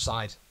live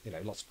alongside, you know,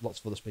 lots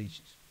of other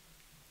species.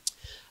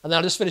 And then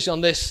I'll just finish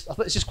on this. I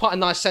thought it's just quite a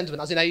nice sentiment.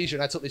 I was in Asia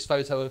and I took this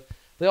photo of,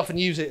 they often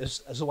use it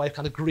as a way of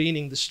kind of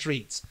greening the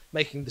street,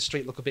 making the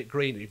street look a bit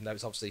greener, even though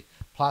it's obviously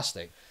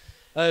plastic.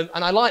 And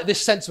I like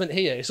this sentiment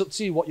here. It's up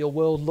to you what your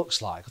world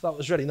looks like. I thought it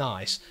was really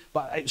nice,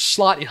 but it was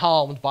slightly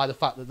harmed by the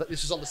fact that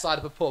this was on the side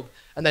of a pub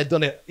and they'd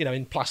done it, you know,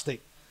 in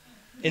plastic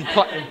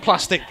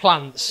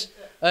plants.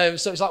 So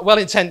it's like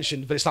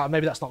well-intentioned, but it's like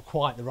maybe that's not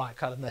quite the right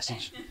kind of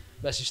message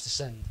to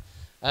send.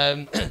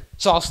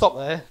 So I'll stop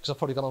there because I've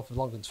probably gone on for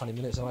longer than 20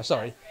 minutes. Am I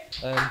sorry?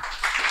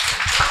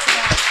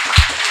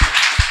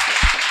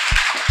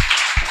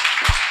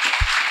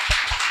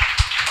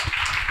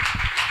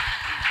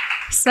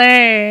 So,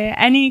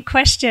 any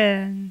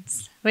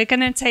questions? We're going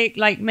to take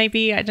like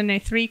maybe, I don't know,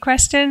 3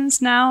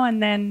 questions now,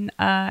 and then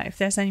if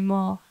there's any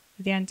more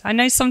at the end. I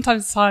know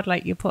sometimes it's hard,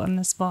 like you're put on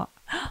the spot.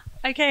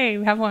 Okay,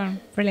 we have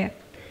one. Brilliant.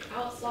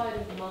 Outside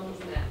of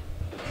Mumsnet,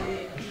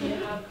 do you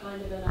have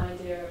kind of an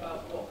idea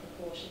about what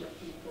proportion of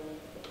people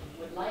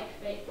would like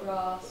fake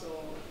grass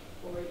or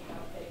already have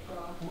fake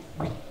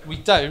grass? We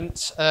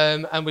don't,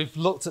 and we've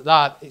looked at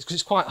that. It's because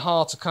it's quite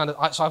hard to kind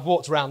of. So I've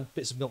walked around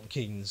bits of Milton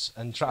Keynes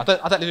and I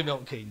don't live in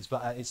Milton Keynes,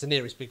 but it's the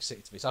nearest big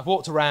city to me. So I've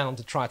walked around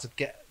to try to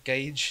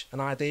gauge an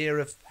idea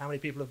of how many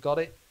people have got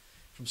it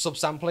from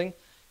subsampling.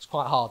 It's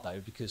quite hard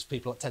though because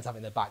people tend to have it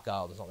in their back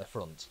gardens, not their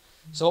front.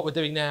 So what we're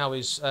doing now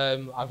is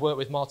I've worked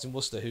with Martin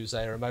Worcester, who's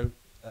a remote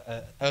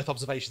Earth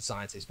observation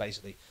scientist,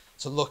 basically,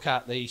 to look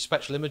at the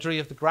spectral imagery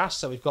of the grass.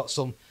 So we've got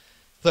some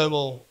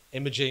thermal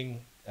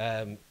imaging.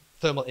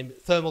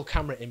 Thermal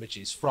camera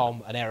images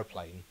from an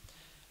aeroplane,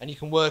 and you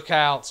can work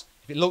out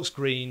if it looks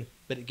green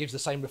but it gives the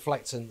same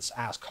reflectance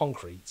as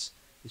concrete,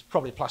 it's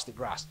probably plastic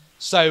grass.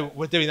 So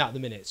we're doing that at the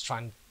minute to try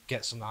and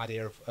get some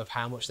idea of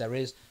how much there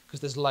is,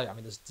 because there's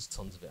there's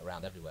tons of it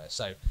around everywhere.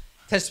 So it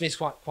tends to be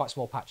quite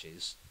small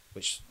patches,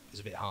 which is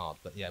a bit hard,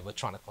 but yeah, we're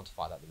trying to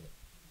quantify that at the minute.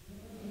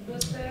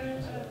 Was there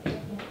is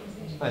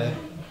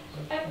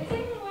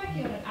anyone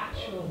working on an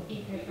actual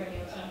eco-friendly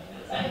alternative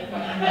that's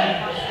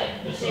plastic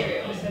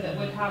material so that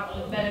would have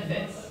the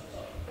benefits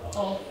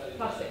of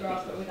plastic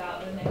grass but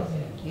without the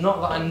negative?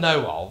 Not that I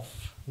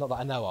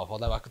know of,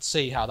 although I could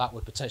see how that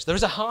would potentially. There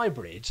is a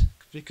hybrid,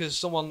 because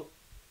someone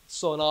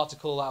saw an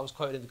article that I was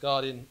quoted in The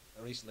Guardian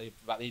recently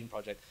about the Eden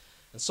Project,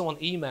 and someone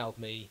emailed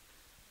me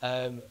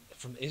from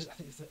I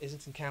think it's the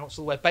Islington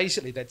Council, where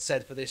basically they'd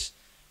said for this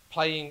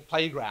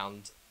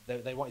playground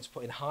they wanted to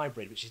put in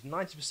hybrid, which is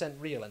 90%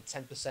 real and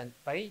 10%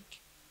 fake.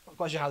 Not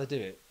quite sure how they do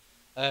it.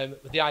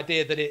 But the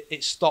idea that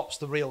it stops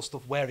the real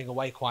stuff wearing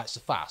away quite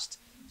so fast.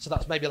 So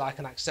that's maybe like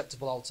an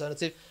acceptable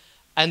alternative.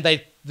 And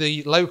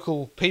the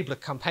local people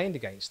have campaigned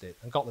against it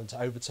and got them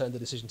to overturn the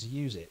decision to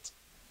use it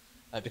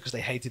because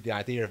they hated the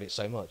idea of it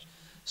so much.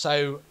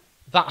 So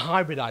that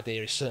hybrid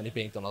idea is certainly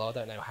being done, although I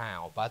don't know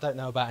how. But I don't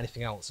know about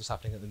anything else that's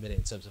happening at the minute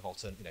in terms of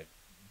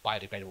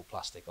biodegradable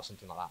plastic or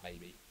something like that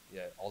maybe.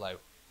 Yeah, although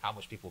how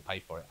much people pay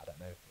for it, I don't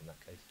know in that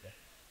case. Yeah.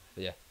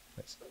 But yeah,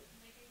 thanks.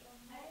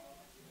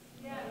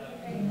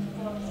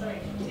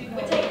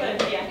 We'll take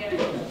both, yeah.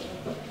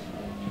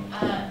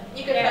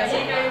 You go first.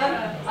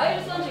 I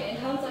was just wondering, in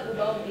terms of like the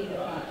well-being of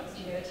plants,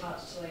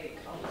 attached to like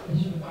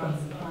artificial grass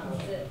and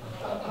plants, is it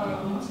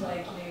comparable to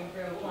like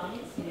real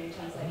plants, in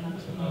terms of like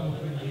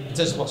planting? In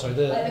terms of what, sorry?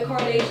 Like the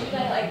correlation,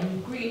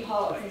 like green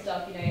parks and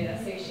stuff,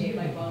 that associate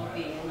like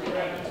well-being and like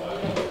environmental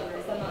stuff.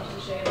 Is that much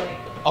to show like?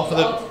 Oh,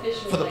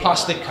 for the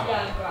plastic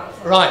kind.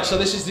 Right, so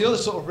this is the other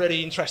sort of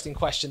really interesting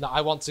question that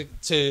I want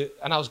to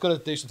and I was going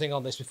to do something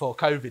on this before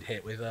COVID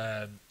hit with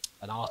an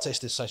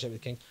artist associated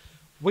with King.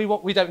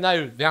 We don't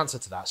know the answer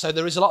to that. So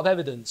there is a lot of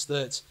evidence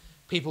that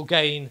people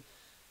gain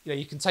you know,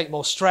 you can take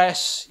more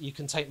stress, you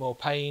can take more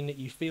pain,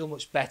 you feel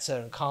much better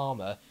and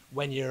calmer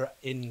when you're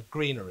in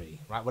greenery,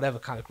 right? Whatever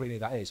kind of greenery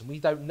that is. And we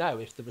don't know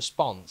if the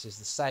response is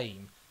the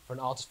same for an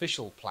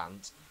artificial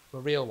plant from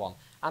a real one.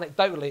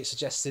 Anecdotally, it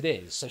suggests it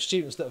is. So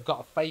students that have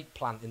got a fake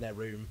plant in their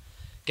room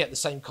get the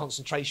same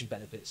concentration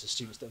benefits as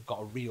students that have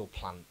got a real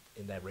plant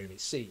in their room, it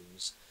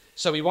seems.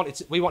 So we wanted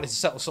to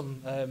settle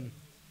some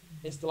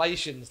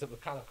installations that were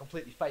kind of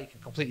completely fake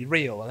and completely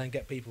real, and then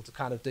get people to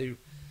kind of do,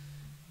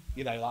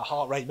 you know, like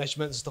heart rate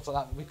measurements and stuff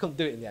like that. We couldn't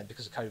do it in the end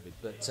because of COVID,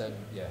 but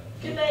yeah.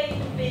 Could they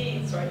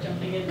be, sorry,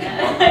 jumping in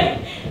there,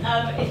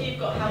 if you've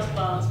got house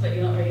plants but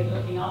you're not really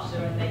looking after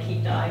them and they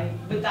keep dying,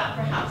 would that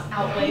perhaps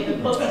outweigh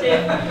the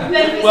positive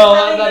benefits Well, of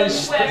having that them,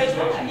 is,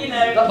 whereas, you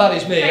know... that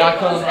is me. I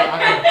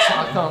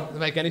can't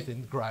make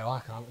anything grow,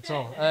 I can't at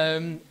all.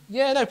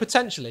 Yeah, no,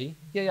 potentially.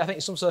 Yeah, I think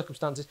in some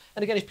circumstances.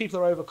 And again, if people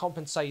are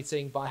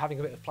overcompensating by having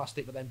a bit of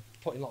plastic but then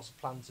putting lots of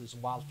planters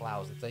and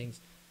wildflowers and things,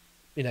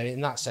 you know,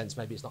 in that sense,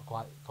 maybe it's not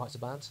quite so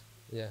bad.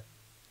 Yeah.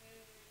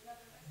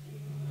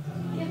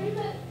 Given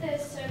that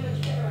there's so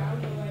much bit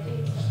around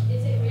already,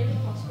 is it really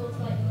possible to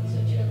like put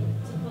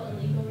a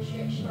legal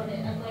restriction on it,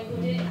 and like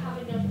would it have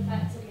enough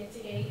effect to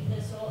mitigate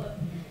the sort of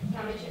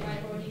damage it might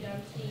have already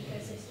done to the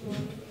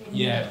ecosystem?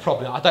 Yeah,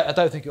 probably. I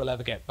don't think it will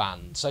ever get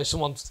banned. So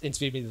someone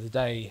interviewed me the other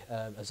day,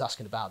 was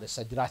asking about this.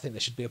 Said, did I think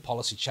there should be a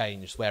policy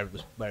change where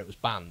it was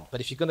banned?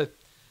 But if you're gonna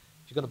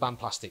ban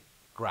plastic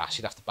grass,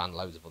 you'd have to ban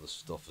loads of other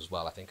stuff as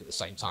well, I think, at the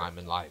same time,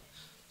 and like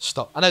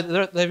stop. I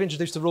know they've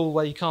introduced a rule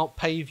where you can't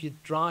pave your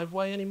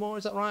driveway anymore.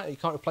 Is that right? You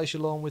can't replace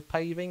your lawn with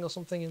paving or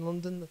something in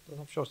London.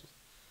 I'm sure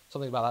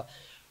something about that.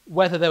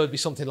 Whether there would be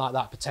something like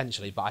that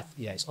potentially, but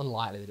yeah, it's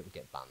unlikely that it would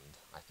get banned,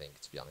 I think,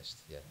 to be honest.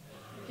 Yeah.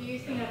 Do you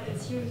think that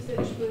its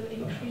usage will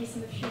increase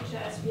in the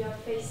future as we are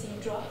facing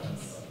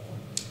droughts?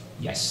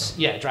 Yes.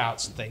 Yeah,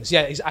 droughts and things.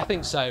 Yeah, I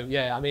think so.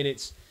 Yeah, I mean,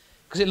 it's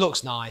because it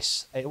looks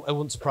nice. It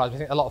wouldn't surprise me. I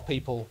think a lot of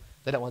people,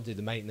 they don't want to do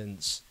the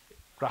maintenance.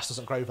 Grass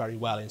doesn't grow very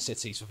well in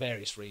cities for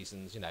various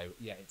reasons. You know,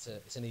 yeah,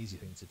 it's an easy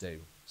thing to do.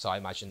 So I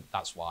imagine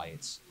that's why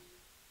it's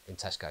in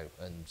Tesco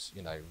and,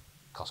 you know,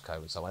 Costco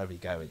and so wherever you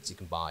go, you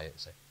can buy it.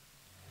 So.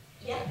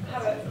 Yeah, I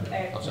have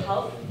a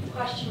health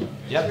question,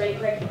 Yep. really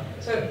quick.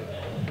 So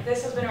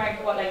this has been around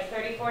for what, like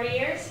 30, 40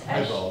 years?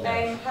 Have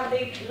they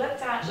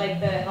looked at like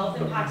the health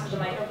impacts of the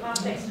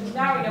microplastics? Because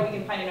now we know we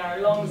can find it in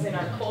our lungs, in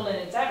our colon,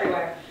 it's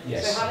everywhere.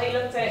 Yes. So have they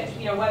looked at,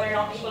 you know, whether or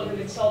not people who've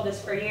installed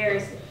this for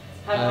years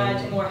have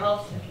had more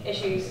health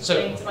issues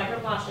linked to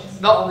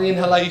microplastics? Not on the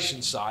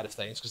inhalation side of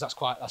things, because that's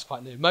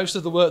quite new. Most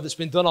of the work that's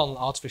been done on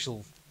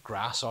artificial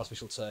grass or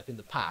artificial turf in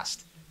the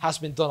past has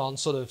been done on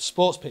sort of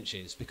sports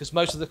pitches, because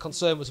most of the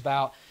concern was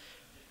about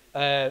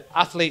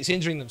athletes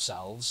injuring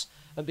themselves,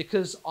 and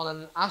because on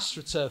an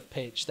AstroTurf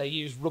pitch they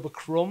use rubber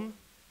crumb,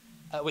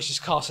 which is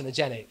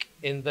carcinogenic.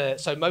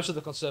 So most of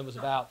the concern was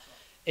about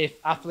if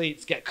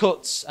athletes get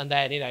cuts and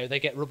then, you know, they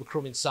get rubber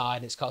crumb inside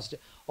and it's carcinogenic,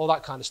 all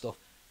that kind of stuff.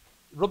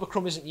 Rubber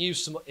crumb isn't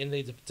used in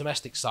the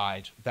domestic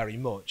side very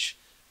much,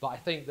 but I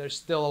think there's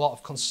still a lot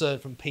of concern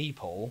from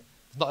people.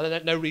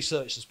 No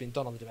research has been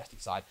done on the domestic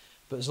side,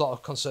 but there's a lot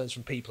of concerns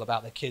from people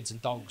about their kids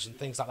and dogs and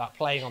things like that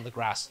playing on the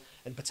grass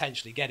and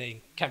potentially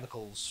getting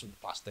chemicals from the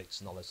plastics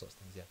and all those sorts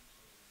of things.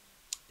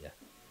 Yeah.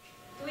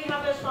 Do we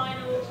have a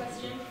final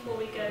question before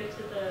we go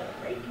to the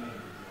break?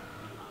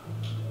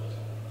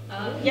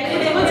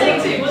 Yeah, we'll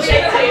take two. We'll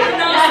take two.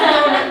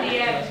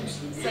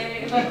 So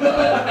if you've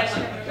got a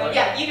question,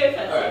 Yeah, you go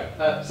first.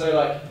 Alright, so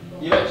like,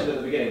 you mentioned at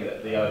the beginning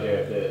that the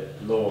idea of the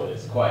lawn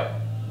is quite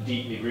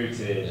deeply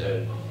rooted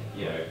and,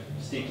 you know,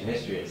 steeped in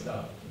history and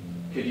stuff.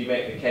 Could you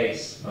make the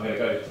case, I'm going to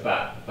go to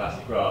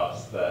plastic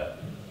grass, that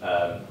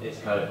it's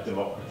kind of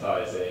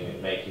democratising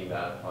and making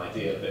that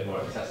idea a bit more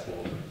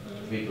accessible to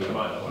people who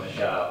might not want to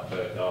shout, for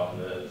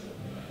gardeners?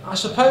 I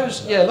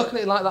suppose, yeah, looking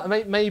at it like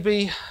that,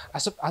 maybe,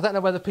 I don't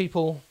know whether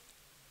people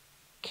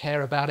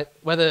care about it,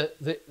 whether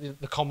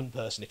the common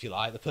person, if you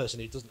like, the person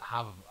who doesn't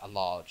have a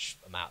large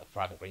amount of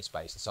private green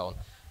space and so on,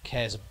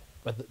 cares,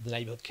 whether the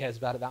neighbourhood cares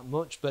about it that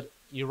much. But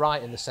you're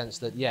right in the sense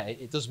that, yeah,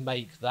 it does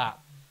make that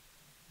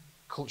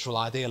cultural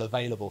ideal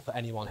available for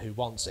anyone who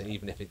wants it,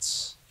 even if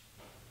it's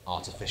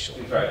artificial.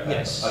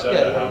 Yes. I don't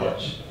know how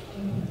much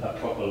a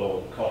proper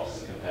lawn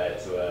costs compared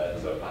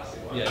to a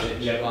plastic one. Yeah, is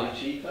it generally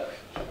cheaper?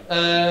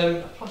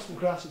 Plastic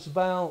grass, it's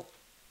about,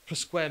 per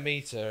square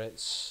metre,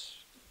 it's,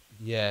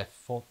 yeah,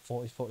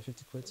 40,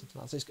 50 quid,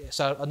 something like that.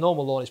 So a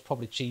normal lawn is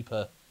probably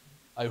cheaper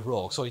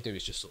overall, because all you do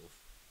is just sort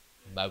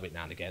of mow it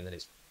now and again, then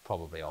it's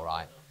probably all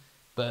right.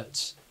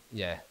 But,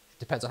 yeah, it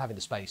depends on having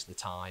the space, the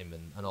time,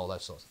 and all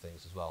those sorts of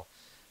things as well.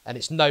 And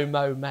it's no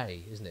mow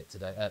May, isn't it,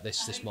 today?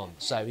 This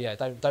month. So yeah,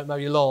 don't mow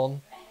your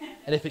lawn,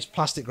 and if it's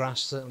plastic grass,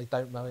 certainly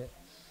don't mow it.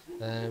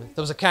 There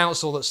was a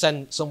council that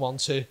sent someone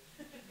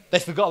they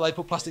forgot they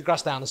put plastic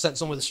grass down and sent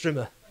someone with a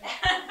trimmer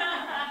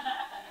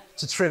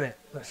to trim it.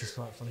 That's just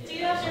quite funny. Do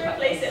you have to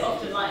replace it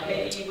often, like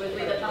maybe you would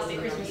with a plastic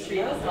Christmas tree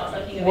that starts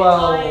looking a bit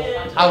Well,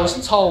 tired? I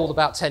was told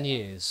about 10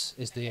 years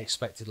is the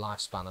expected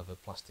lifespan of a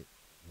plastic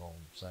lawn,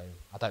 so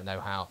I don't know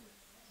how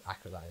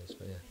accurate that is,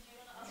 but yeah.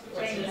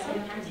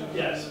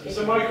 Yes.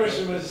 So my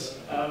question was,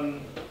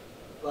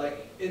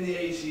 like in the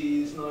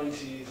 80s,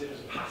 90s, it was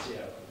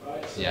patio,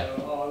 right? So, Yeah.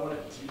 oh, I want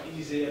it to be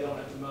easy, I don't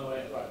have to mow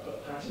it, right, put a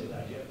patio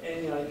down. Do you have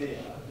any idea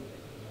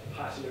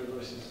patio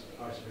versus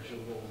artificial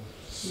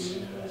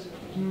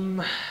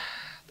lawn?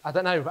 I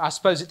don't know. I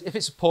suppose if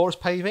it's a porous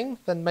paving,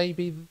 then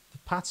maybe the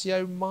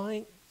patio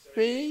might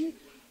be,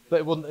 but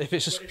it wouldn't if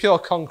it's just pure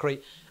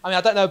concrete. I mean,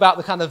 I don't know about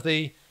the kind of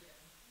the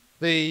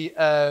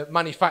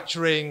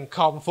manufacturing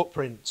carbon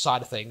footprint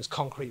side of things,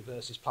 concrete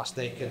versus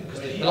plastic,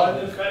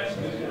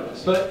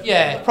 but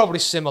yeah, probably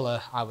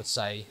similar. I would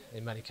say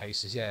in many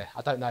cases. Yeah,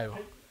 I don't know.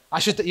 I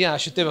should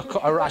do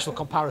a actual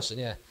comparison.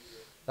 Yeah,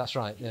 that's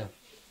right. Yeah,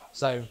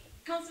 so.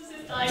 Constance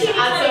is dying to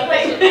add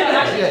something.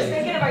 Actually, just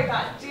thinking about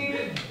that, do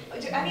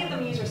any of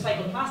them use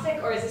recycled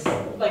plastic, or is this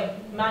like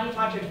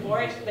manufactured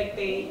for it? Like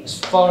they. As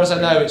far as I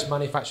know, it's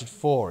manufactured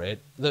for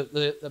it.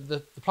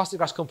 The plastic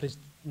grass companies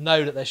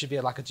know that there should be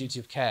like a duty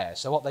of care.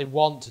 So what they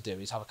want to do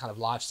is have a kind of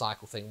life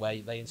cycle thing where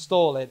they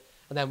install it,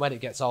 and then when it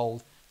gets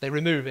old, they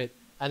remove it,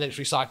 and then it's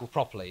recycled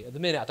properly. At the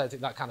minute, I don't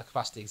think that kind of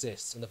capacity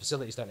exists, and the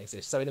facilities don't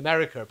exist. So in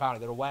America, apparently,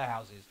 there are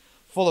warehouses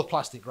full of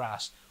plastic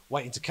grass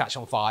waiting to catch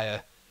on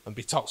fire and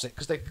be toxic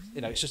because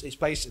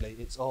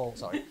it's all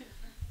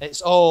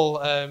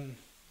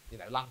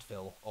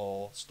landfill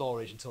or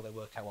storage until they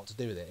work out what to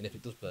do with it. And if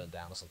it does burn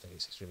down or something,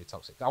 it's extremely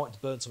toxic. I wanted to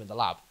burn some in the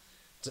lab,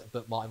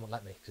 but Martin won't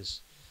let me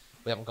because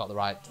we haven't got the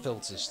right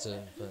filters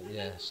to. But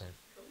yeah, so.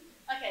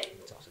 Okay,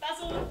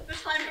 that's all the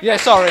time. Yeah,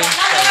 sorry.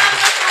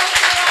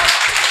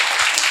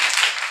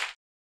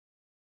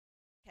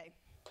 Okay.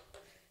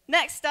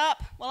 Next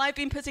up, while I've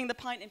been putting the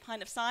pint in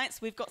Pint of Science,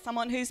 we've got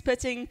someone who's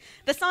putting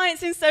the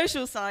science in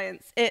social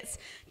science. It's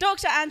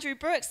Dr. Andrew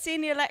Brooks,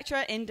 Senior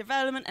Lecturer in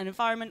Development and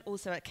Environment,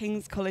 also at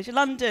King's College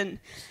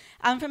London.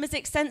 And from his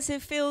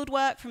extensive field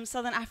work from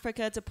Southern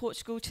Africa to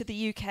Portugal to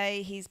the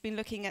UK, he's been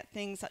looking at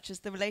things such as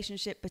the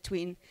relationship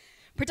between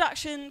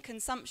production,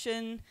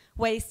 consumption,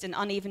 waste, and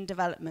uneven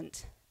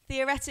development.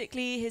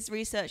 Theoretically, his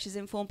research is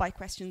informed by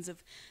questions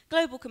of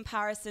global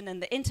comparison and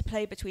the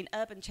interplay between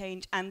urban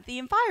change and the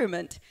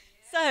environment.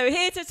 So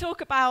here to talk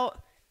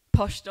about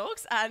posh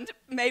dogs and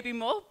maybe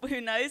more,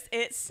 who knows,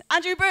 it's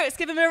Andrew Brooks.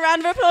 Give him a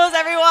round of applause,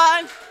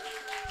 everyone.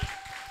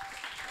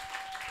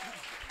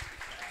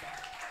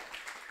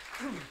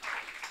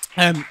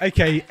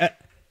 Okay.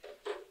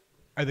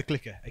 The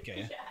clicker.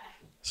 Okay. Yeah.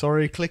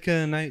 Sorry,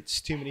 clicker, notes,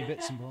 too many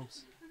bits and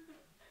bobs.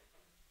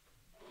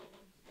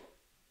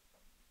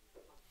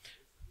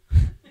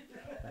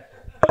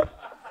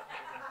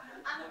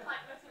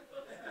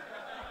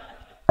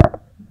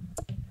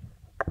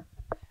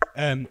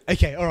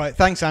 Okay, all right.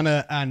 Thanks,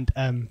 Anna, and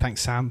thanks,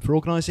 Sam, for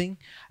organising.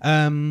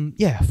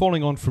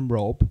 Following on from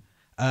Rob,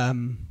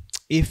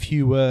 if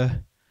you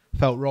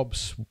felt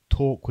Rob's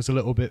talk was a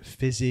little bit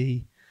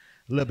fizzy,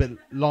 a little bit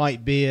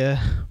light beer,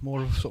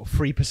 more of sort of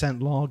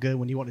 3% lager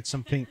when you wanted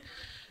something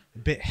a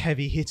bit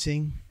heavy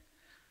hitting,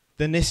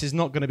 then this is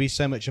not going to be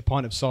so much a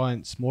pint of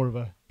science, more of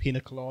a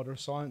pina colada of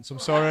science. I'm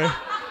sorry.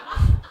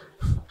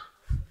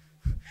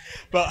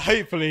 But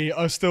hopefully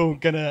I'm still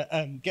going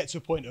to get to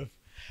a point of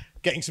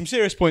getting some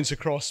serious points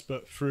across,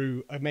 but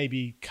through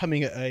maybe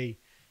coming at a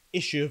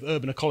issue of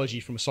urban ecology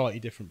from a slightly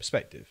different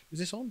perspective. Is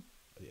this on?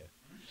 Oh,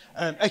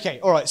 yeah. Okay,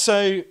 all right.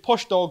 So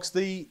Posh Dogs,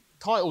 the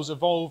title's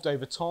evolved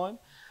over time,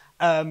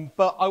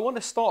 but I want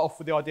to start off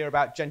with the idea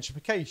about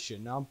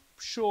gentrification. Now, I'm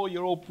sure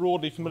you're all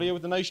broadly familiar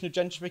with the notion of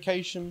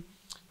gentrification.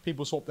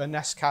 People swap their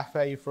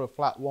Nescafe for a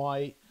flat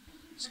white,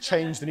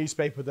 change the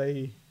newspaper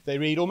they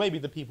read, or maybe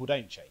the people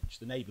don't change,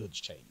 the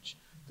neighbourhoods change,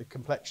 the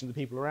complexion of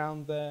the people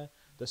around there,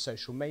 the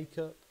social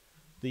makeup,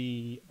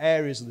 the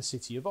areas of the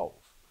city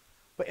evolve.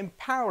 But in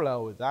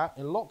parallel with that,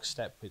 in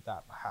lockstep with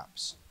that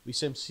perhaps, we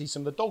see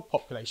some of the dog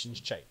populations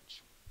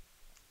change.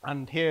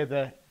 And here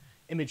the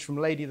image from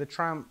Lady the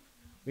Tramp,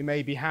 we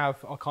maybe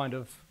have our kind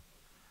of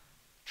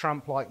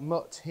tramp-like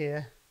mutt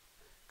here,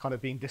 kind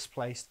of being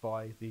displaced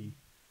by the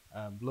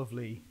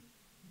lovely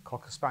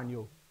Cocker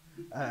Spaniel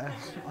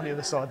on the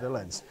other side of the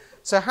lens.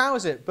 So how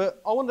is it? But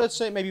I wanted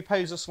to maybe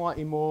pose a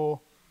slightly more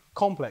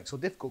complex or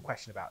difficult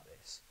question about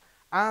this.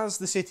 As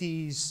the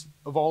cities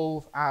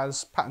evolve,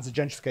 as patterns of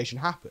gentrification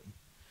happen,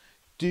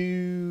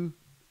 are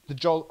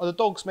the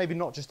dogs maybe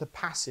not just a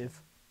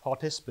passive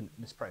participant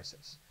in this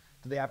process?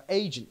 Do they have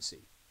agency?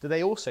 Do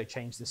they also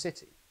change the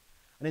city?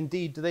 And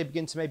indeed, do they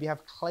begin to maybe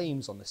have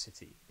claims on the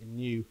city in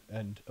new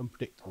and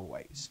unpredictable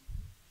ways?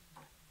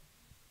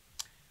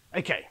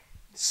 Okay,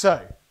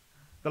 so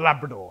the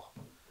Labrador.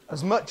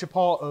 As much a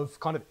part of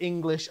kind of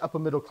English upper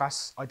middle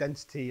class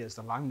identity as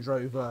the Land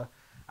Rover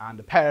and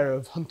a pair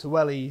of Hunter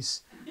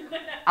Wellies,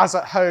 as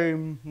at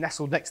home,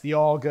 nestled next to the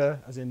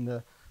Arga, as in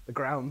the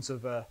grounds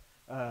of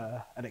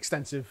an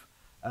extensive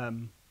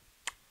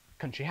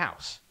country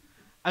house.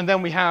 And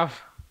then we have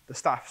the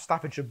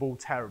Staffordshire Bull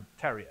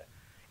Terrier,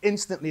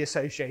 instantly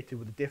associated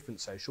with a different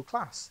social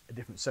class, a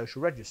different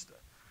social register,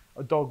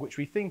 a dog which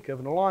we think of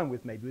and align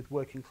with maybe with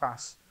working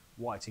class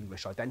white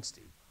English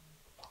identity.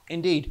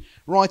 Indeed,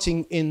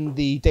 writing in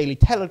the Daily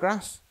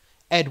Telegraph,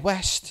 Ed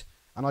West,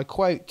 and I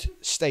quote,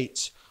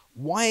 states,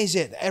 Why is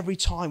it that every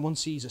time one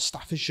sees a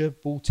Staffordshire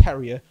Bull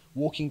Terrier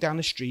walking down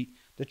the street,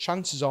 the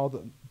chances are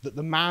that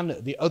the man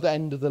at the other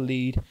end of the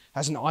lead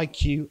has an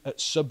IQ at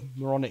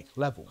submoronic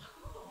level?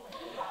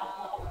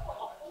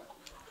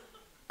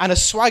 And a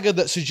swagger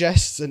that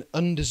suggests an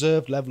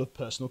undeserved level of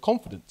personal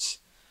confidence.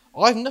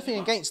 I've nothing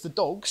against the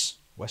dogs,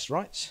 West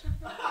writes,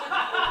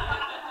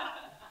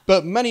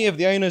 but many of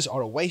the owners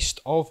are a waste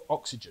of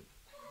oxygen.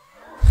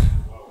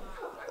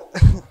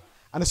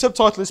 And the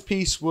subtitle of this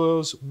piece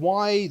was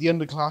Why the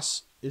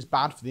Underclass is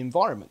Bad for the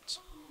Environment.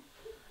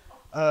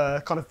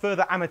 Kind of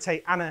further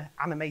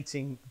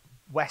animating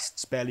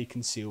West's barely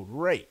concealed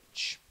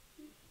rage.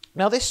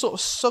 Now this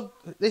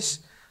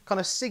kind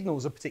of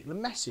signals a particular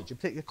message, a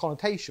particular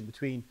connotation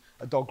between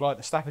a dog like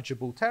the Staffordshire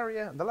Bull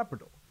Terrier and the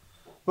Labrador.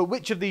 But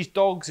which of these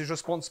dogs is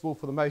responsible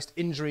for the most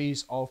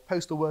injuries of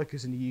postal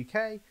workers in the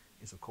UK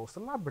is of course the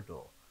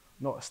Labrador,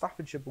 not a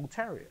Staffordshire Bull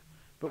Terrier.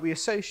 But we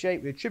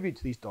attribute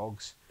to these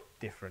dogs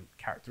different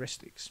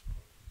characteristics.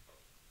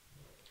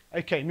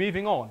 Okay,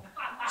 moving on.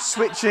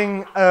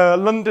 Switching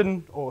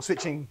London, or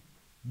switching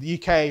the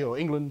UK or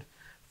England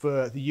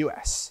for the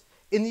US.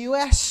 In the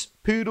US,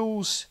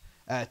 poodles,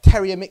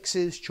 terrier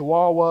mixes,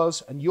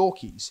 chihuahuas and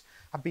Yorkies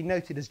have been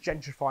noted as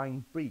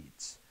gentrifying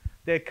breeds.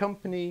 They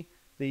accompany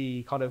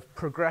the kind of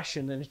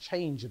progression and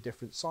change of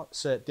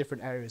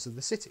different areas of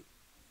the city.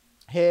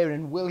 Here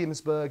in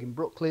Williamsburg in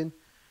Brooklyn,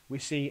 we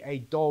see a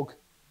dog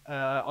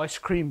ice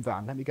cream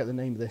van. Let me get the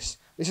name of this.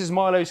 This is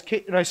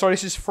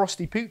this is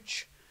Frosty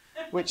Pooch,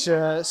 which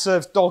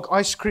serves dog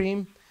ice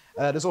cream.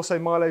 There's also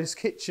Milo's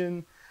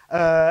Kitchen.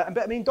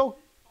 But I mean,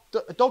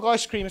 dog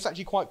ice cream is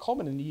actually quite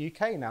common in the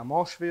UK now.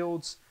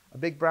 Marshfields, a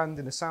big brand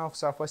in the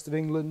southwest of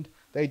England,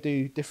 they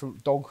do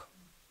different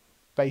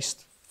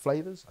dog-based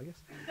flavours, I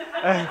guess.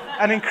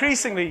 And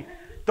increasingly,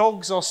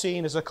 dogs are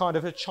seen as a kind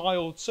of a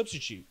child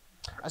substitute,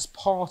 as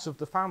part of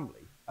the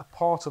family, a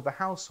part of the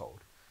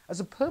household, as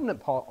a permanent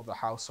part of the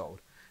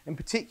household, in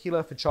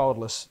particular for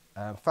childless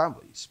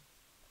families.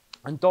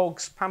 And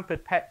dogs,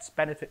 pampered pets,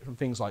 benefit from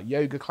things like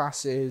yoga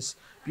classes,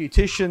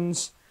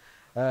 beauticians,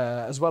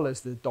 as well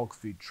as the dog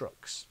food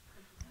trucks.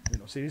 You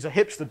know, so these are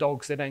hipster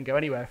dogs, they don't go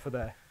anywhere for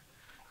their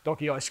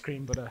doggy ice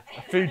cream, but a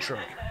food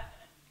truck.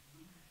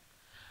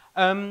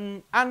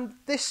 And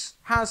this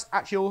has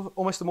actually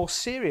almost a more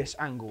serious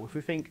angle if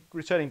we think,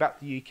 returning back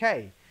to the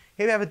UK.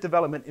 Here we have a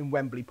development in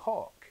Wembley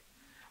Park.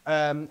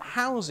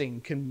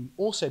 Housing can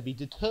also be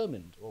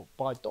determined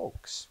by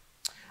dogs.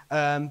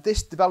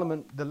 This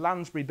development, the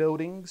Lansbury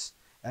Buildings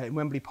in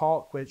Wembley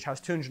Park, which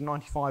has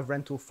 295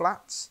 rental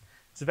flats,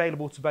 it's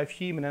available to both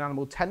human and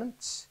animal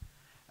tenants,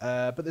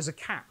 but there's a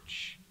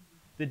catch.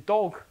 The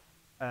dog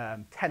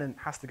tenant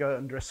has to go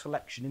under a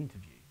selection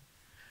interview,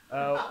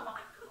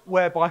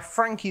 whereby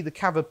Frankie the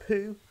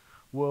Cavapoo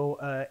will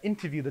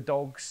interview the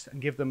dogs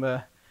and give them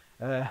a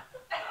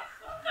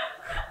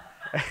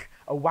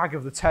wag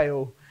of the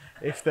tail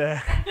if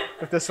they're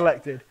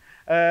selected.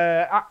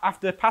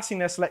 After passing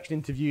their selection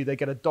interview, they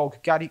get a dog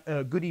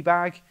goodie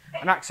bag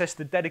and access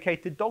to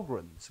dedicated dog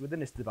runs within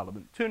this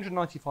development.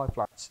 295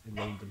 flats in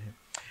London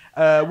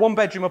here.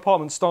 One-bedroom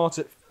apartments start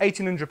at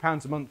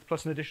 £1,800 a month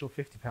plus an additional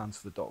 £50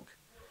 for the dog.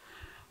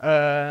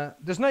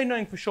 There's no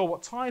knowing for sure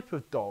what type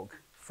of dog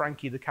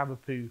Frankie the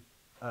Cavapoo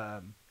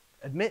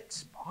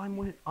admits. I'm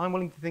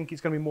willing to think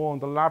it's going to be more on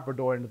the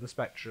Labrador end of the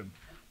spectrum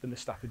than the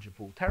Staffordshire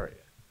Bull Terrier.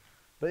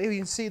 But here you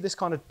can see this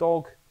kind of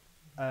dog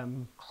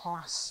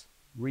class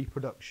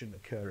reproduction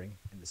occurring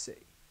in the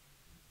city.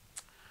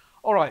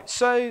 All right,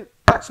 so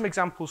that's some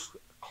examples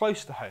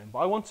close to home, but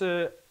I want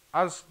to,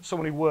 as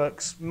someone who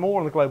works more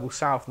on the global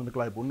south than the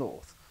global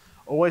north,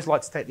 I always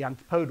like to take the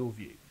antipodal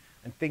view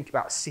and think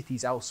about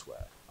cities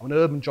elsewhere. I'm an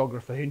urban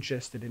geographer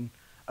interested in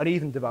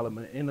uneven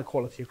development and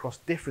inequality across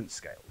different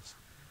scales.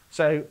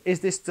 So is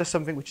this just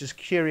something which is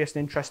curious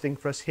and interesting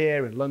for us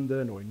here in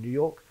London or in New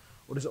York,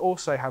 or does it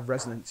also have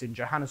resonance in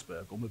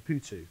Johannesburg or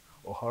Maputo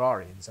or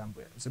Harare in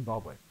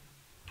Zimbabwe?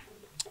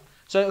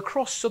 So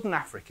across southern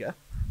Africa,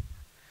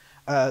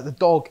 the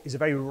dog is a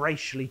very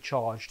racially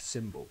charged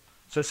symbol,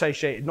 so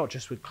associated not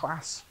just with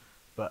class,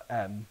 but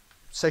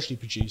socially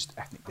produced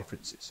ethnic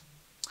differences.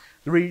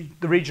 The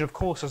region, of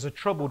course, has a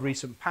troubled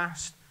recent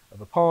past of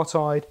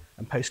apartheid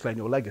and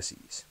post-colonial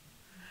legacies.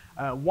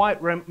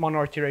 White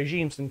minority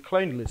regimes and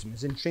colonialism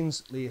is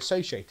intrinsically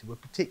associated with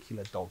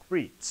particular dog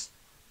breeds.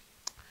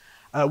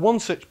 One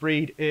such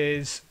breed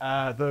is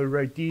the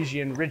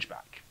Rhodesian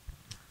Ridgeback,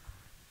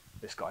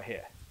 this guy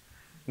here.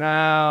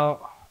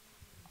 Now,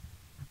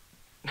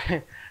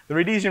 the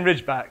Rhodesian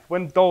Ridgeback,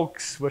 when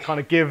dogs were kind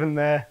of given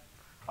their,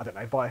 I don't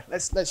know, by,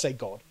 let's say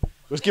God,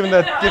 was given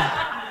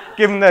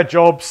their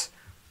jobs,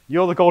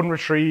 you're the golden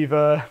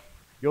retriever,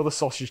 you're the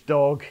sausage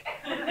dog,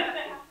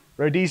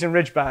 Rhodesian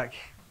Ridgeback,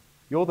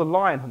 you're the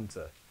lion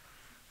hunter.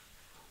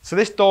 So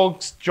this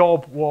dog's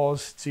job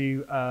was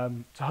to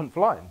hunt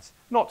for lions,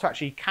 not to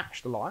actually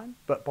catch the lion,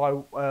 but by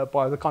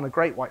the kind of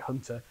great white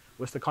hunter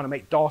was to kind of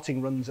make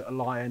darting runs at a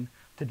lion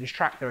to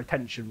distract their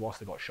attention whilst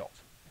they got shot.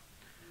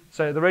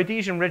 So the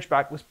Rhodesian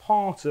Ridgeback was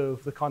part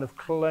of the kind of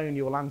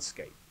colonial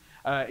landscape.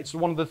 It's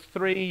one of the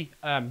three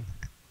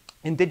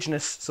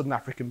indigenous Southern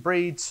African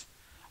breeds.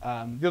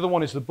 The other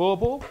one is the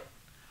Boer.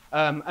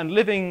 And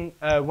living,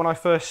 when I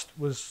first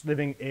was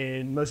living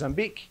in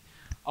Mozambique,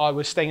 I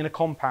was staying in a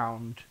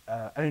compound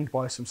owned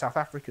by some South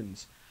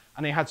Africans,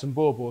 and they had some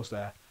Boers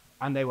there,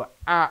 and they were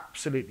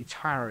absolutely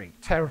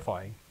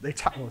terrifying. They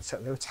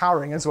were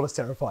towering as well as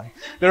terrifying.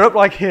 They're up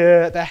like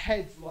here, their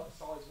heads like the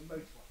size of a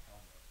motorbike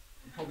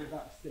helmet, probably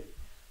that thick,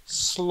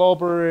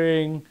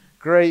 slobbering,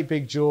 great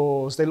big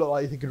jaws. They look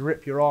like they could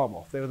rip your arm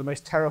off. They were the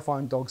most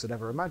terrifying dogs I'd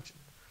ever imagined.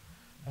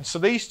 And so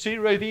these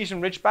two,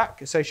 Rhodesian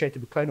Ridgeback,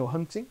 associated with colonial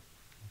hunting,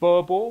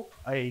 Boer,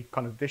 a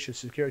kind of vicious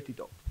security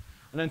dog.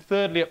 And then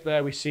thirdly up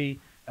there we see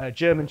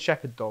German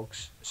Shepherd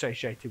dogs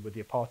associated with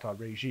the apartheid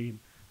regime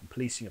and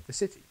policing of the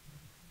city.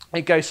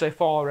 It goes so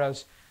far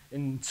as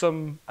in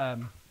some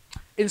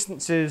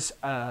instances,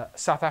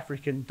 South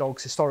African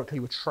dogs historically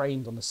were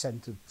trained on the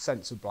scent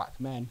of black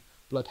men.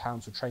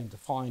 Bloodhounds were trained to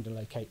find and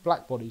locate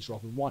black bodies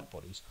rather than white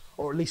bodies,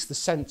 or at least the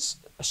scents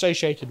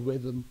associated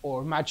with them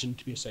or imagined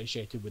to be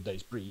associated with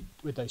those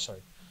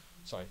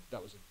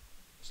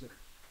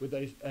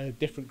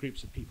different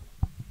groups of people.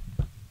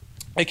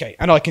 Okay,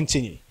 and I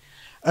continue.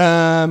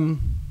 Into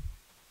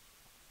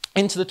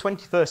the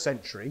 21st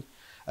century,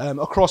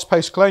 across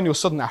post-colonial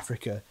Southern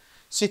Africa,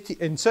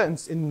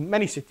 in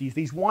many cities,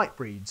 these white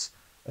breeds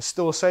are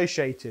still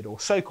associated,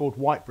 or so-called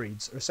white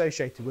breeds are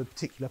associated with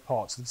particular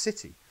parts of the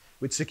city,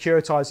 with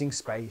securitizing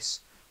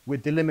space,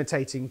 with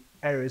delimiting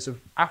areas of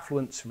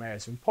affluence from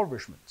areas of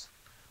impoverishment.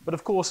 But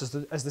of course,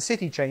 as the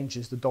city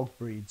changes, the dog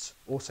breeds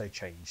also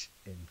change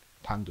in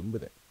tandem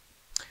with it.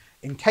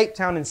 In Cape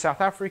Town in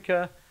South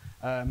Africa,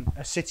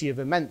 a city of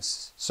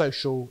immense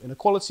social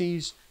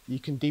inequalities, you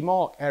can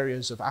demark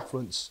areas of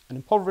affluence and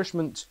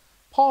impoverishment,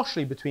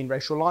 partially between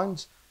racial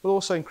lines, but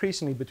also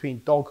increasingly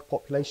between dog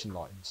population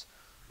lines.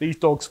 These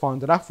dogs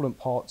found in affluent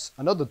parts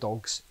and other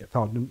dogs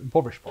found in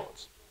impoverished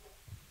parts.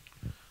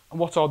 And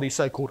what are these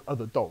so-called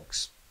other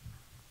dogs?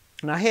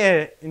 Now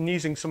here, in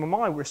using some of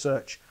my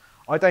research,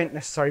 I don't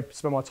necessarily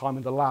spend my time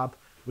in the lab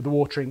with the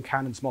watering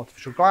can and some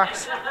artificial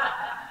glass.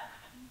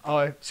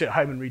 I sit at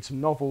home and read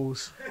some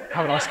novels,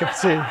 have a nice cup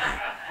of tea.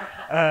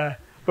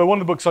 But one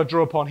of the books I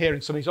draw upon here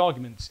in some of these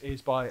arguments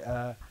is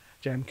by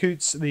J.M.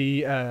 Coates,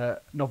 the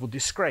novel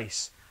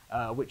Disgrace,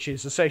 which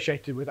is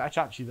associated with,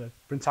 actually the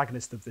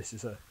protagonist of this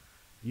is a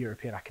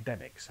European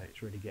academic, so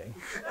it's really getting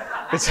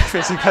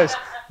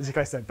busy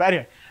close then. But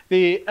anyway,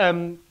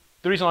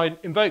 the reason I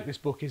invoke this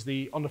book is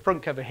on the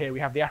front cover here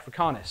we have the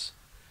Africanus,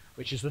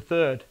 which is the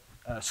third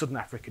Southern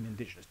African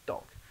indigenous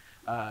dog.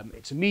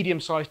 It's a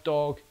medium-sized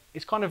dog.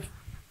 It's kind of,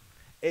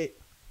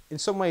 in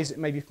some ways it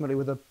may be familiar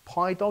with a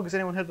pie dog. Has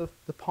anyone heard of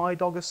the pie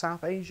dog of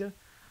South Asia?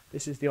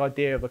 This is the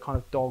idea of a kind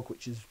of dog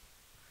which is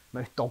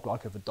most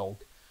dog-like of a dog.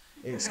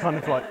 It's kind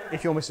of like,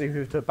 if you almost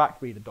were to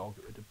backbreed a dog,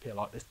 it would appear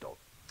like this dog.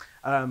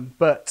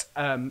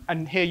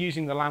 And here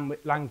using the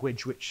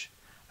language which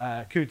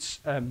Coates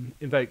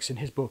invokes in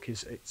his book,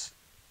 it's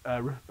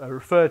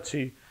referred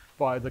to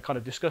by the kind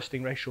of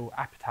disgusting racial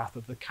epithet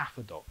of the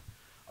Kaffir dog,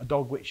 a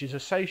dog which is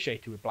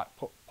associated with black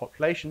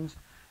populations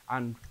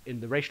and in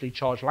the racially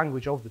charged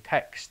language of the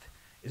text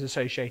is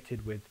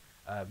associated with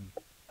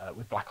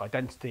black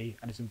identity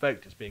and is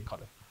invoked as being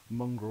kind of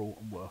mongrel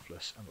and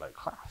worthless and low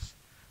class.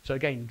 So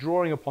again,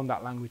 drawing upon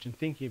that language and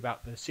thinking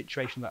about the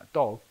situation of that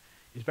dog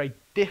is very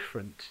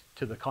different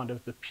to the kind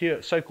of the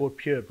pure, so-called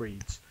pure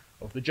breeds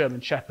of the German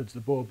Shepherds, the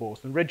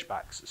Boers and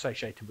Ridgebacks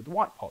associated with the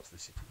white parts of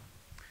the city.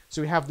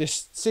 So we have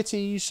these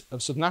cities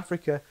of Southern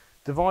Africa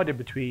divided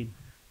between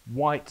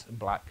white and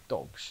black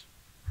dogs,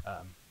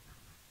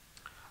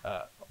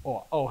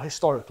 or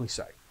historically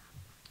so.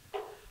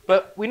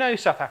 But we know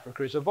South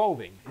Africa is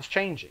evolving, is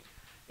changing,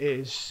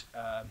 is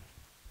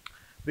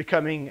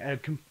becoming a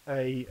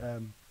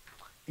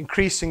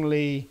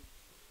increasingly,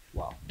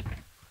 well,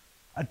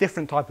 a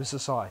different type of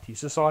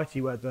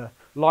society where the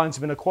lines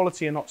of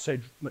inequality are not so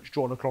much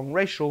drawn along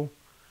racial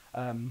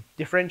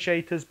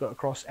differentiators, but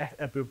across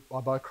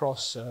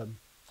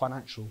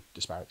financial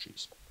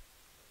disparities.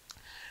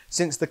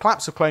 Since the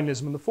collapse of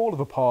colonialism and the fall of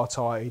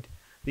apartheid,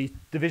 the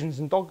divisions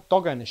in dog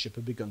ownership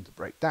have begun to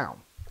break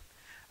down.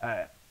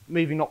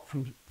 Moving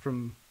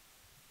from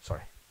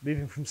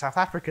South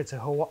Africa to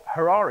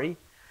Harare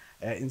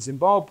in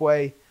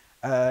Zimbabwe,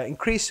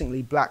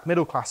 increasingly black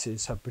middle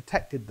classes have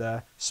protected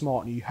their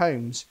smart new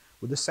homes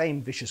with the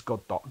same vicious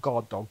guard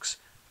dogs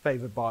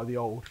favoured by the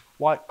old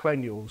white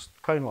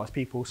colonialised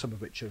people, some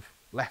of which have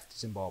left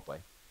Zimbabwe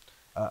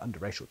under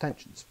racial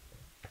tensions.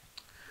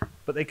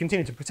 But they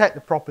continue to protect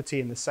the property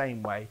in the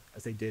same way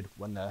as they did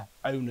when their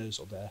owners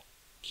or their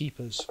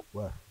keepers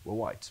were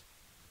white.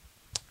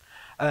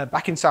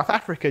 Back in South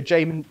Africa,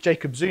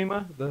 Jacob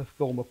Zuma, the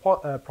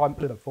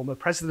former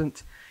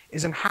president,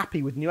 is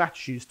unhappy with new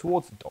attitudes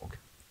towards the dog.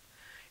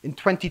 In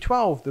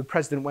 2012, the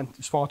president went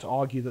as far to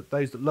argue that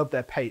those that love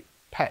their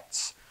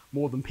pets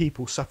more than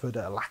people suffered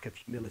a lack of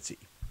humility.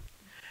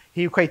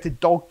 He equated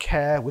dog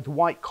care with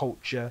white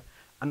culture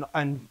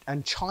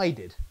and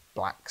chided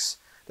blacks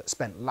that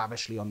spent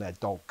lavishly on their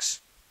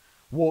dogs,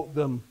 walked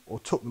them or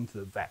took them to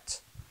the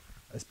vet.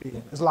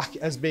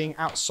 as being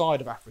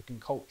outside of African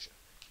culture.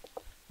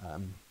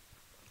 And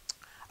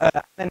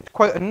to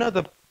quote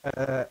another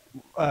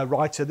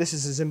writer, this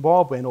is a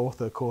Zimbabwean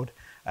author called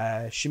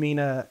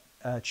Shimina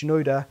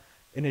Chinoda,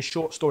 in his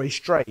short story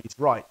Strays,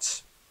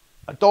 writes,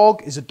 "A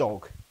dog is a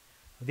dog.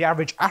 The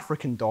average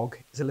African dog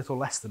is a little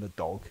less than a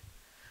dog.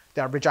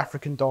 The average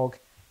African dog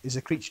is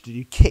a creature to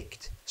be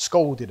kicked,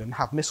 scolded, and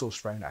have missiles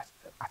thrown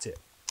at it.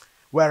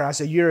 Whereas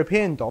a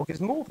European dog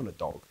is more than a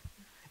dog.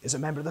 It's a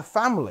member of the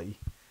family,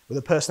 with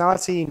a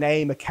personality,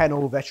 name, a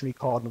kennel, veterinary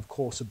card, and of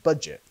course a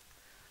budget.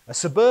 A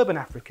suburban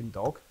African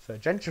dog, so a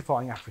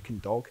gentrifying African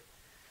dog,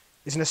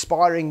 is an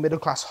aspiring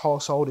middle-class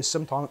household, is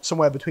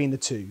somewhere between the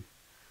two,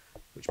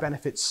 which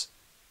benefits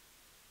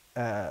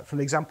from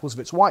the examples of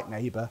its white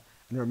neighbour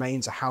and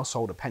remains a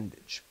household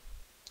appendage."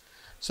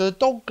 So the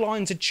dog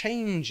lines are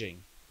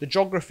changing. The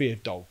geography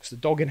of dogs, the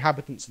dog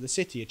inhabitants of the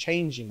city are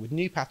changing with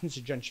new patterns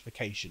of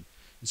gentrification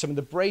and some of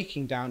the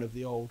breaking down of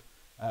the old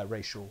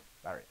racial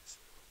barriers.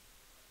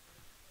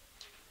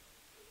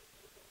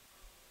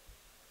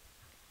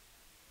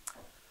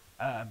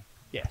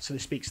 So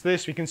this speaks to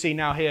this. We can see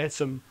now here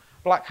some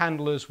black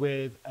handlers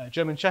with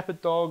German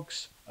Shepherd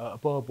dogs, a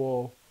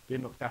Boer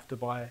being looked after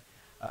by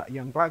a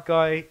young black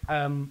guy,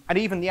 and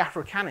even the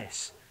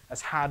Africanus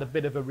has had a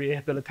bit of a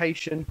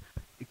rehabilitation.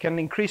 It can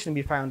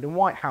increasingly be found in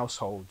white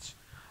households.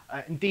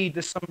 Indeed,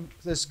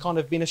 there's kind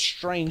of been a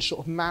strange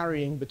sort of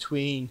marrying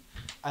between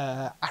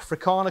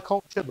Afrikaner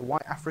culture, the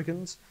white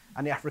Africans,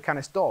 and the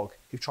Africanus dog,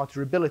 who've tried to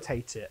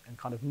rehabilitate it and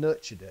kind of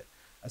nurtured it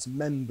as a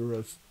member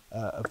of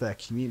their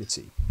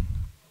community.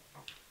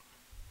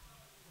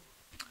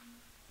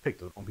 Picked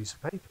the wrong piece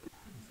of paper.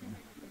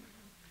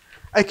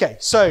 Okay,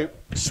 so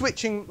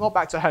switching not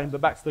back to home,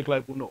 but back to the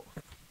global north.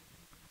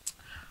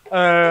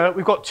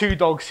 We've got two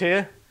dogs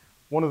here.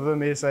 One of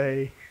them is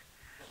a...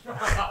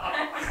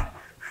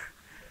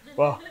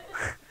 well,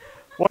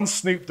 one's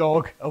Snoop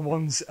Dogg and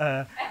one's...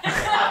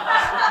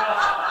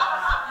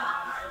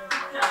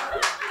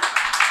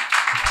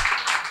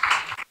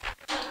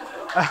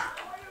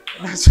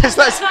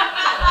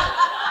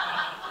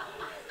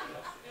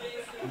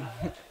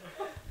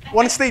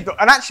 one Snoop Dogg,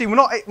 and actually we're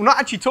not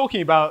actually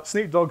talking about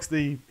Snoop Dogg's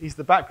he's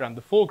the background.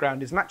 The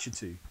foreground is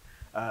Matchitu,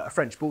 a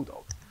French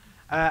bulldog.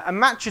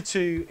 And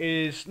Matchitu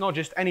is not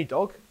just any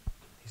dog.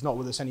 He's not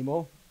with us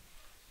anymore.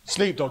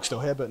 Snoop Dogg's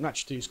still here, but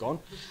Matchitu's gone.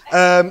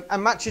 And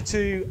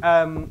Matchitu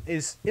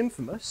is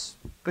infamous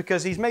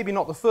because he's maybe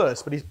not the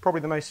first, but he's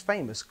probably the most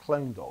famous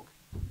clone dog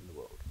in the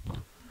world.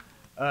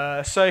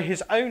 So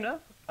his owner,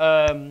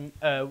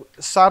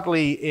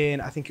 sadly in,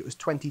 I think it was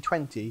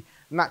 2020,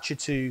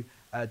 Matchitu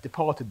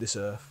departed this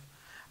earth.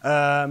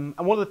 And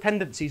one of the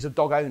tendencies of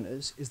dog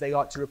owners is they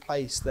like to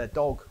replace their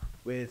dog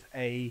with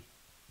a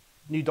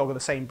new dog of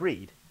the same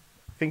breed.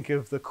 Think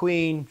of the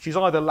Queen. She's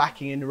either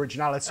lacking in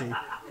originality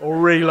or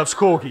really loves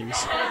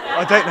corgis.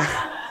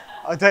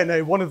 I don't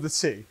know, one of the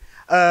two.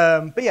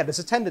 But yeah, there's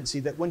a tendency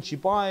that once you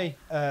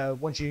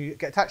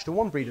get attached to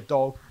one breed of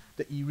dog,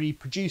 that you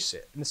reproduce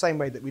it in the same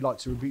way that we like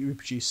to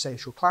reproduce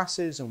social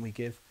classes, and we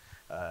give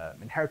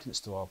inheritance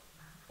to our,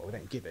 well, we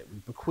don't give it, we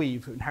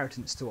bequeath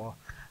inheritance to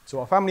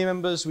our family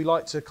members. We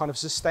like to kind of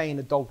sustain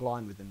a dog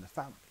line within the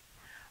family.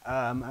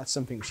 That's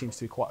something which seems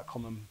to be quite a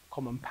common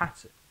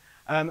pattern.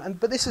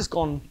 But this has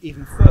gone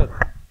even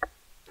further,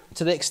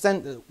 to the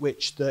extent at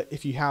which that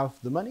if you have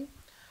the money,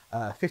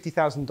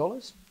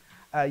 $50,000,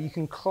 you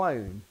can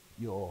clone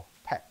your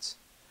pet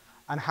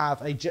and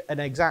have an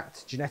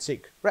exact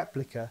genetic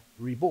replica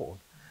reborn.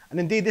 And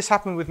indeed, this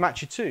happened with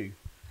Matchitu.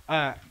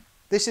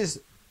 This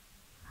is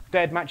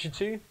dead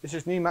Matchitu. This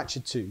is new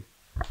Matchitu.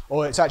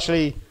 Or it's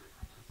actually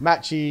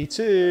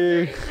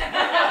Matchitu.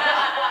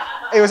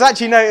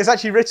 It's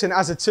actually written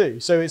as a 2.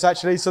 So it's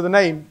actually, so the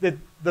name,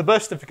 the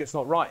birth certificate's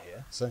not right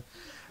here. So,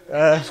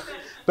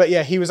 but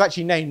yeah, he was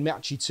actually named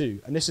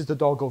Matchitu. And this is the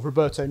dog of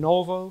Roberto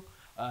Novo.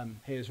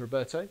 Here's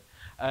Roberto.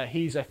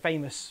 He's a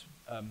famous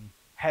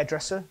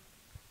hairdresser.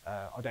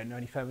 I don't know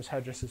any famous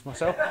hairdressers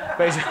myself,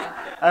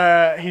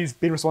 but he's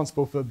been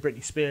responsible for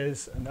Britney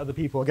Spears and other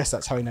people. I guess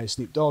that's how he knows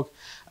Snoop Dogg.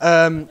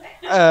 But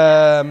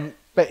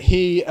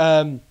he,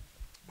 to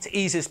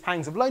ease his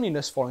pangs of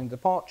loneliness following the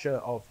departure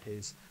of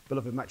his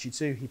beloved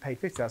Matchitu, he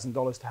paid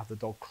 $50,000 to have the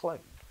dog cloned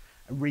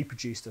and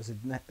reproduced as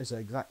an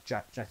exact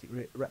genetic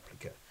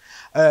replica.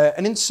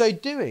 And in so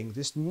doing,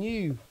 this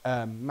new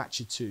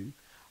Matchitu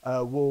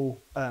will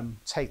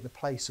take the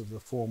place of the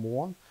former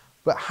one.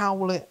 But how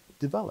will it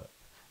develop?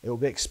 It will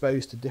be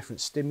exposed to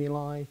different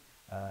stimuli,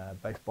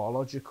 both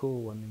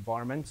biological and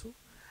environmental.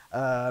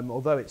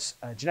 Although its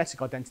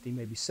genetic identity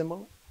may be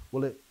similar,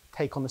 will it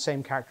take on the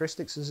same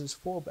characteristics as its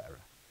forebearer?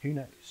 Who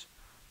knows?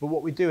 But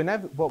what I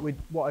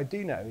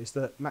do know is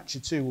that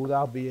Matchitu will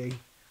now be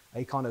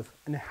a kind of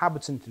an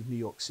inhabitant of New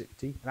York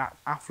City, an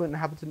affluent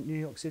inhabitant of New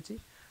York City,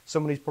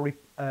 someone who's probably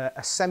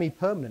a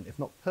semi-permanent, if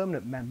not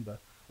permanent member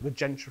of a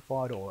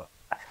gentrified or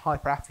a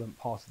hyper-affluent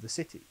part of the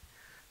city.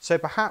 So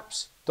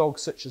perhaps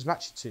dogs such as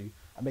Matchitu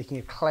are making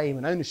a claim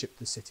and ownership to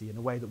the city in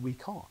a way that we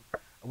can't,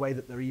 a way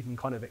that they're even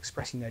kind of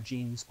expressing their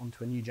genes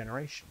onto a new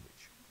generation,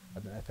 which I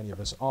don't know if any of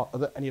us are,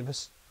 any of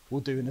us will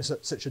do in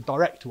such a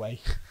direct way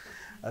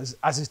as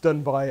is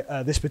done by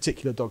this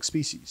particular dog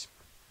species.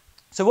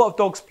 So what have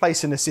dogs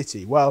place in a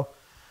city? Well,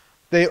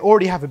 they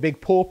already have a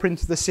big paw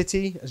print of the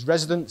city as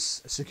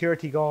residents, as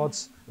security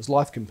guards, as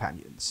life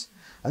companions.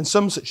 And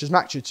some, such as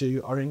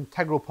Machu, are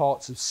integral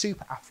parts of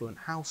super affluent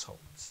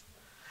households.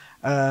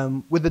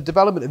 With the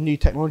development of new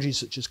technologies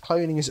such as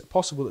cloning, is it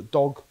possible that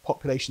dog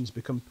populations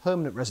become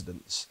permanent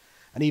residents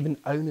and even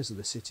owners of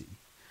the city,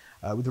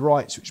 with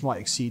rights which might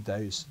exceed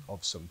those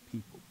of some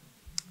people?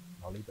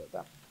 I'll leave it at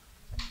that.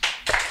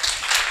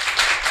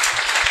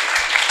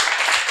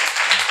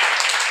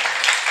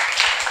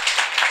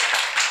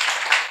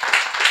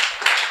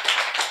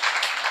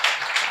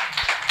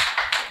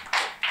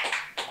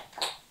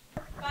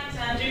 Thanks,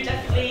 Andrew.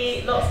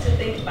 Definitely lots to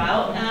think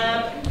about.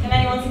 Can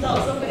anyone start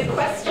us off with a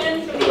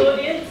question from the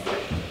audience?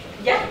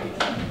 Yeah?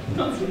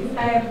 Does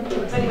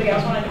anybody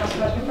else want to ask a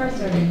question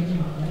first? Or?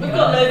 We've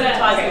got loads of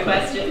target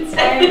questions.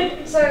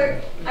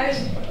 So,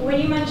 when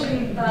you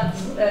mentioned that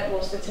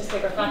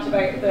statistic or fact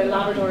about the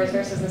Labradors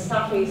versus the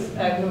Staffies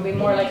who would be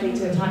more likely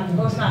to attack the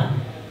postman,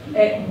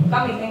 it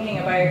got me thinking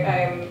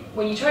about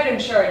when you try to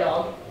insure a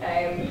dog,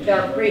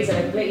 there are breeds that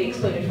are completely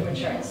excluded from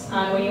insurance.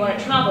 And when you want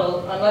to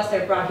travel, unless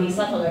they're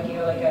brachycephalic,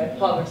 like a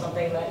pug or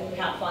something that you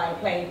can't fly on a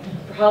plane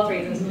for health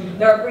reasons,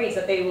 there are breeds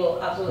that they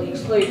will absolutely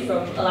exclude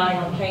from allowing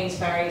on planes,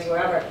 ferries,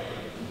 wherever.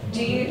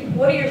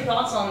 What are your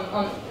thoughts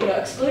on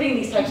excluding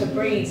these types of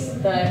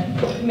breeds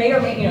that may or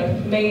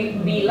may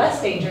be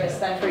less dangerous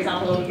than, for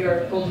example,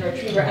 your golden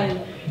retriever? And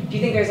do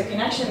you think there's a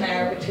connection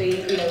there between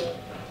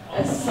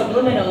a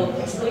subliminal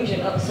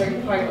exclusion of a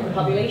certain part of the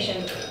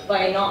population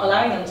by not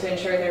allowing them to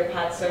insure their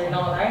pets or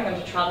not allowing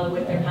them to travel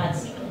with their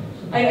pets?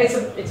 I know it's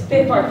a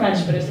bit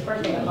far-fetched, but it's the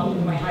first thing that popped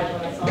into my head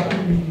when I saw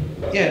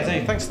that. Yeah,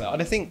 no, thanks for that.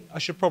 And I think I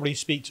should probably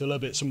speak to a little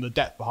bit some of the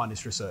depth behind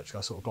this research.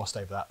 I sort of glossed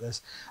over that.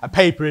 There's a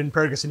paper in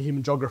Progress in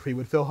Human Geography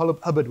with Phil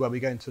Hubbard where we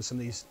go into some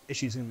of these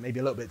issues in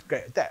maybe a little bit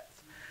greater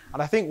depth.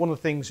 And I think one of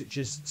the things which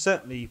is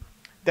certainly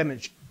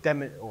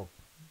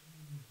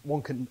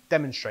one can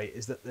demonstrate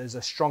is that there's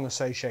a strong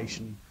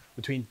association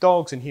between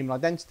dogs and human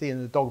identity,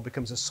 and the dog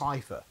becomes a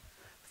cipher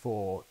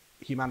for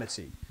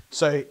humanity.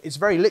 So it's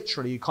very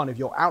literally kind of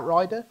your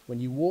outrider. When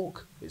you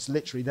walk, it's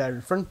literally there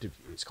in front of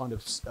you. It's kind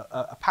of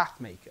a path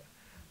maker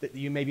that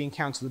you maybe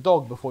encounter the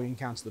dog before you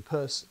encounter the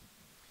person.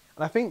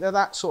 And I think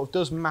that sort of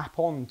does map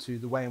on to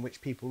the way in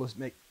which people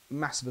make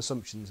massive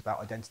assumptions about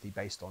identity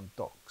based on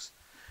dogs.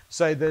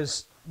 So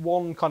there's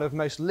one kind of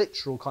most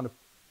literal kind of,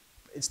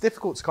 it's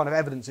difficult to kind of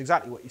evidence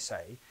exactly what you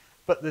say,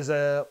 but there's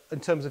in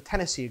terms of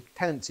tenancy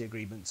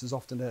agreements, there's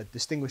often a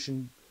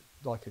distinguishing,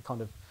 like a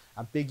kind of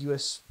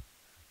ambiguous,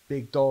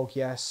 big dog,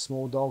 yes,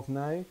 small dog,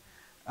 no.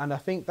 And I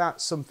think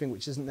that's something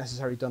which isn't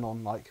necessarily done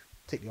on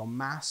particularly on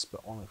mass,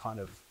 but on a kind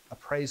of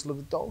appraisal of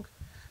the dog.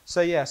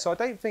 So yeah, so I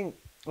don't think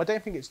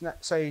it's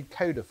necessarily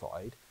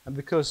codified. And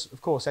because,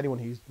 of course, anyone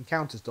who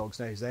encounters dogs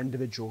knows their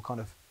individual kind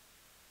of,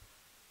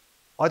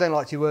 I don't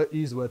like to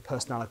use the word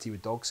personality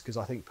with dogs because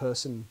I think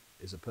person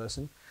is a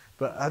person,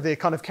 but the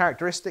kind of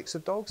characteristics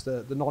of dogs,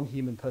 the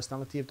non-human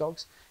personality of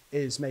dogs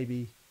is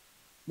maybe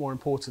more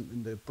important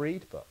than the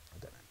breed, but I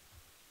don't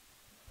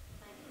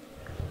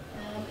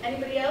know.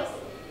 Anybody else?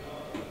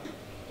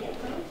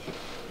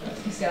 I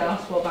was just going to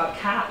ask, what about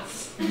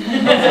cats?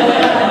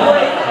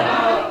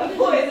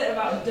 What is it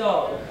about a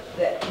dog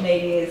that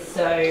maybe is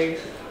so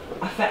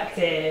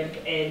effective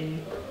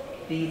in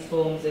these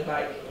forms of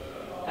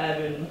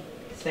urban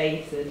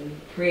space and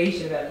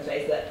creation of urban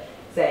space that,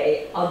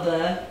 say,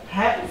 other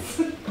pets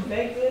that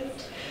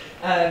exist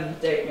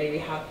don't maybe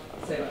have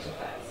so much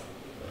effect?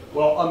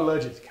 Well, I'm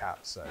allergic to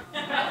cats, so.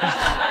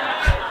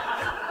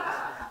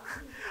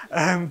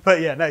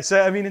 But yeah, no.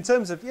 So I mean, in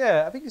terms of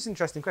I think it's an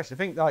interesting question. I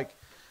think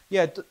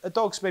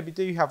dogs maybe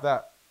do have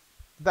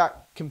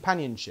that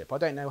companionship. I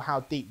don't know how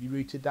deeply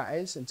rooted that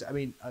is, and I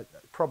mean, I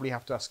probably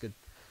have to ask an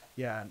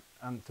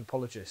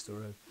anthropologist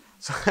or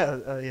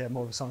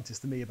more of a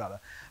scientist than me about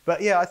that.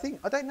 But yeah,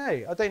 I don't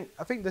know. I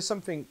think there's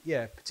something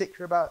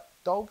particular about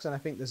dogs, and I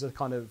think there's a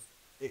kind of,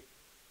 it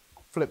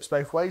flips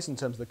both ways in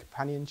terms of the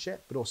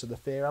companionship, but also the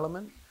fear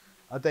element.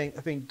 I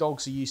think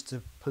dogs are used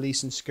to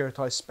police and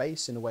securitize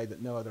space in a way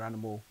that no other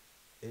animal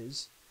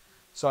is.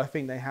 So I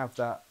think they have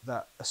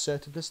that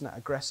assertiveness and that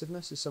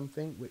aggressiveness is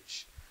something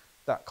which,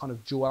 that kind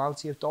of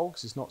duality of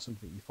dogs is not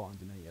something you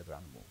find in any other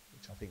animal,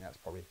 which I think that's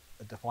probably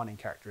a defining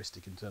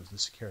characteristic in terms of the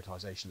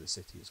securitization of the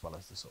city as well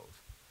as the sort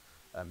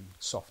of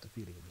softer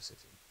feeling of the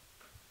city.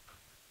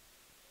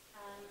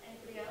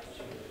 Anybody else?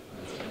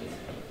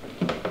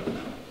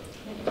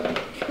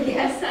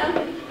 Yes,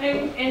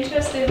 I'm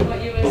interested in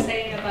what you were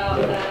saying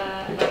about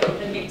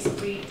the mixed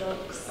breed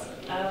dogs,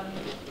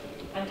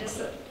 and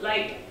just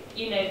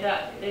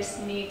that this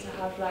need to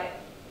have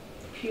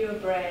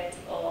purebred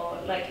or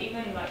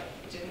even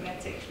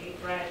genetically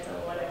bred or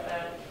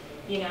whatever,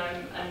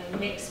 and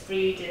mixed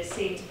breeders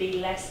seem to be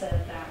lesser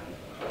than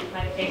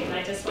kind of thing. And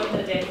I just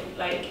wondered if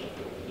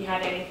you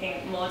had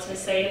anything more to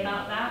say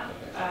about that,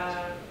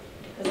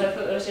 because I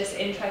thought it was just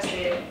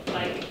interesting,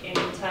 in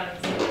terms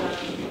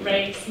of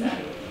race and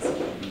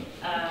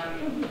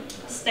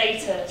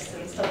status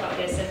and stuff like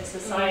this in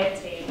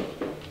society,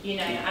 you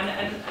know,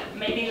 and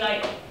maybe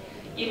like,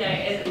 you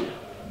know,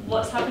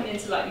 what's happening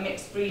to like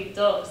mixed breed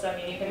dogs? I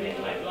mean, even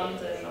in like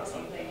London or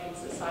something in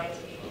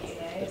society, you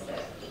know, is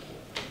it?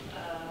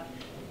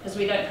 Because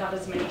we don't have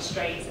as many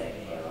strays over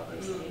here,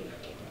 obviously.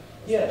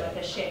 Yeah. So like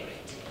a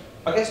shift.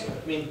 I guess,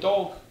 I mean,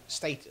 dog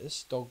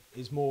status, dog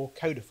is more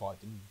codified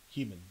than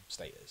human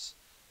status.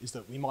 Is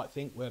that we might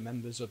think we're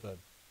members of a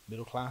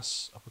middle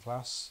class, upper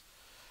class,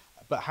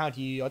 but how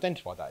do you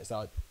identify that? Is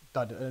that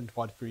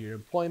identified through your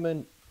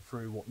employment,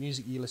 through what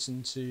music you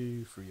listen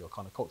to, through your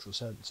kind of cultural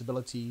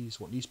sensibilities,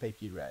 what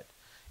newspaper you read?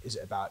 Is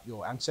it about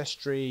your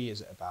ancestry?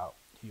 Is it about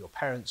who your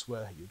parents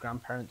were, who your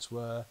grandparents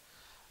were?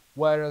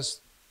 Whereas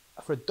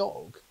for a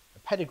dog, a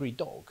pedigree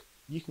dog,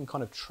 you can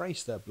kind of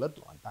trace their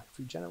bloodline back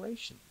through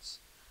generations.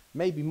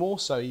 Maybe more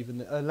so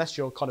even, unless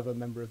you're kind of a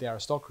member of the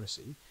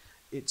aristocracy,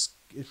 it's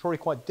probably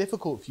quite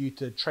difficult for you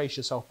to trace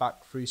yourself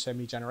back through so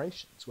many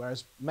generations.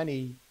 Whereas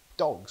many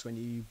dogs, when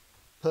you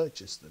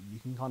purchase them, you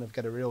can kind of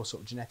get a real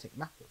sort of genetic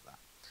map of that.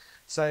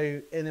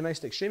 So in the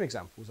most extreme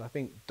examples, I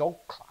think dog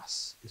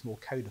class is more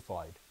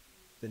codified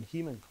than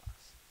human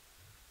class.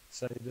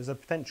 So there's a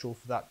potential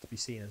for that to be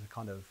seen as a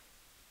kind of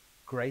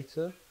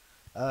greater.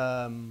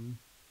 And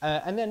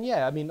then,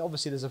 yeah, I mean,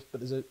 obviously there's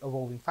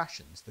evolving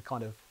fashions. The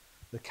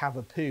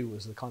Cavapoo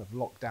was the kind of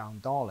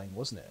lockdown darling,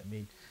 wasn't it? I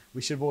mean,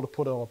 we should have all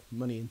put our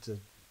money into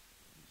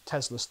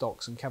Tesla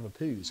stocks and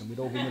Cavapoos and we'd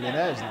all be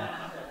millionaires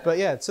now. But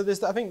yeah, so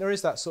I think there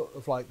is that sort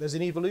of like, there's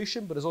an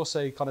evolution, but there's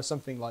also kind of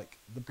something like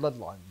the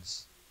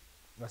bloodlines,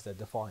 as they're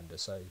defined, are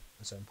so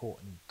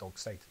important in dog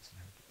status.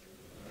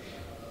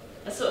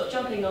 Sort of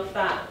jumping off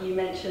that, you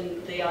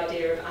mentioned the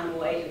idea of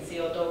animal agency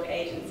or dog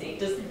agency.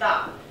 Does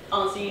that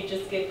answer you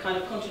just kind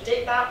of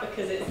contradict that,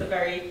 because it's a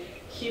very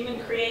human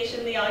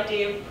creation, the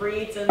idea of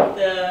breeds and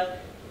the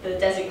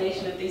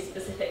designation of these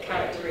specific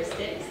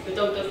characteristics? The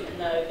dog doesn't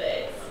know that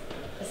it's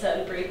a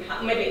certain breed.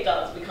 Maybe it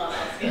does, we can't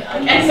ask it,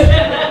 I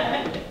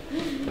guess.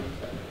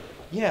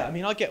 Yeah, I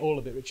mean, I get all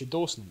a bit Richard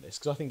Dawson in this,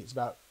 because I think it's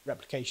about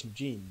replication of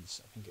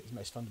genes, I think at its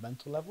most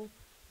fundamental level,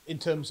 in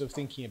terms of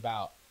thinking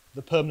about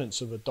the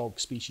permanence of a dog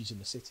species in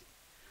the city.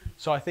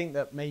 So I think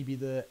that maybe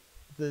the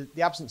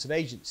absence of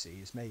agency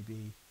is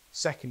maybe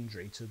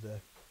secondary to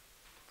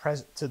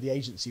the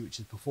agency which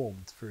is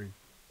performed through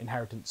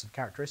inheritance of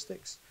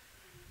characteristics.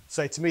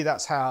 So to me,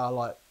 that's how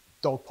like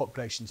dog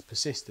populations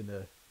persist in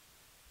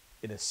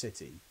a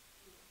city.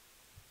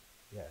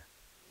 Yeah.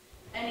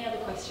 Any other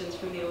questions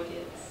from the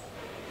audience?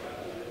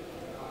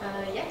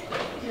 Yeah.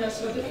 Yeah,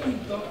 so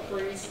different dog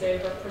breeds, they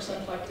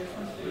represent like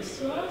different things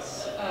to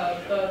us,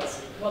 but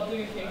what do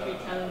you think we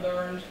can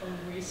learn from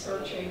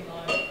researching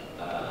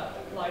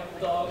like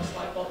dogs,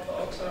 like what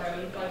dogs are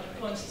and like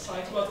people in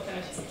society? What can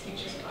it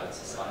teach us about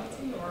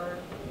society, or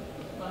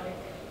like?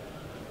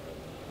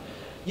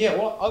 Yeah,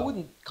 well, I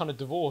wouldn't kind of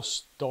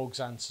divorce dogs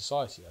and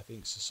society. I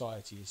think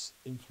society is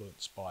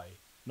influenced by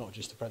not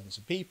just the presence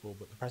of people,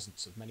 but the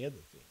presence of many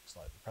other things,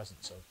 like the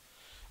presence of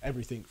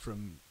everything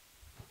from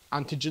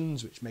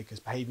antigens, which make us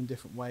behave in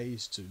different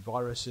ways, to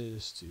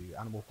viruses, to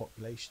animal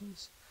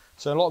populations.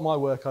 So a lot of my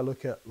work, I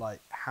look at like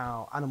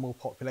how animal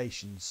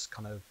populations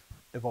kind of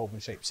evolve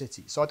and shape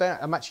cities. So I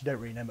actually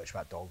don't really know much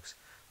about dogs.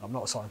 I'm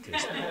not a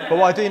scientist. But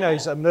what I do know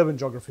is I'm an urban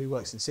geographer who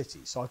works in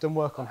cities. So I've done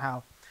work on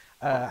how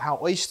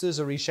oysters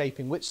are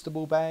reshaping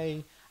Whitstable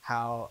Bay,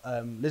 how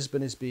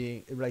Lisbon is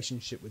being, in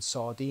relationship with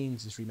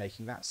sardines, is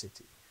remaking that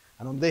city.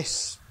 And on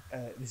this,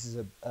 this is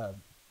a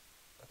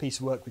piece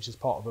of work which is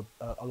part of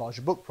a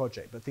larger book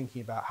project, but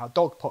thinking about how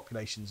dog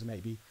populations are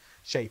maybe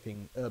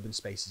shaping urban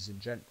spaces in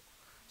general.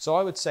 So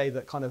I would say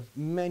that kind of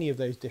many of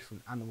those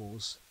different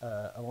animals,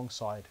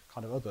 alongside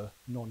kind of other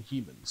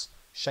non-humans,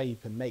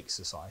 shape and make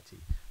society.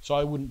 So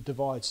I wouldn't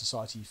divide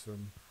society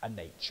from a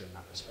nature in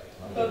that respect.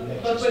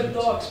 But with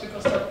dogs,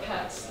 because they're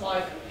pets,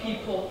 like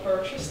people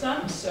purchase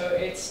them, so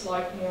it's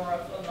like more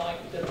of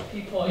like the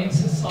people in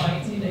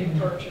society, they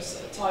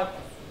purchase a type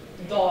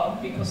of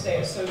dog because they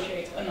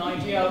associate an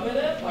idea with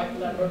it, like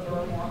Labrador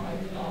are more high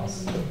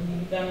class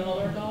than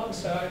another dog.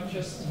 So I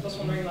just was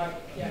wondering, like,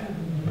 yeah,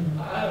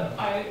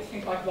 I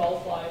think like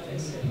wildlife in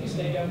cities,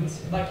 they don't,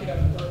 like, you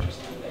don't purchase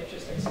them, they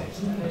just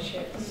exist and they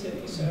shape the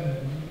city. So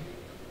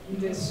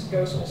this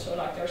goes also,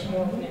 like, there's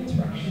more of an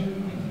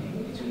interaction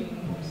between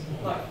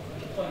like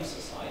people in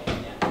society.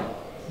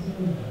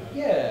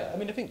 Yeah, I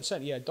mean, I think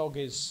certainly, yeah, dog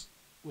is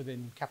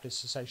within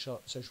capitalist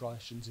social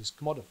relations is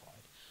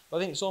commodified. But I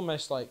think it's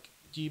almost like,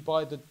 do you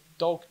buy the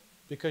dog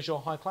because you're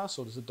high class,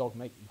 or does the dog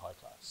make you high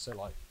class? So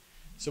like,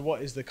 so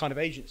what is the kind of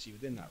agency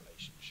within that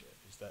relationship?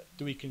 Is that,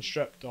 do we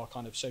construct our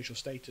kind of social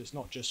status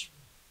not just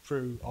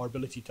through our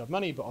ability to have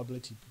money, but our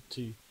ability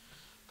to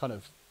kind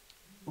of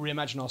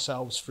reimagine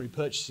ourselves through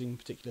purchasing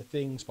particular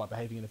things by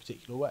behaving in a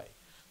particular way?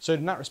 So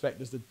in that respect,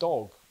 is the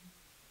dog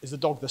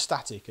the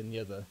static and the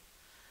other,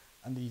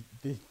 and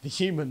the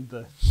human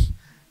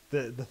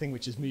the thing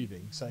which is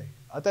moving? So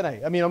I don't know.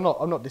 I mean, I'm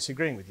not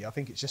disagreeing with you. I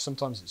think it's just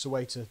sometimes it's a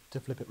way to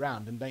flip it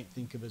round and don't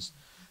think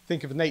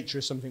of nature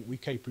as something we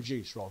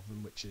co-produce rather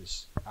than which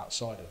is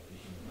outside of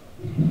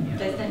the human.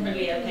 There's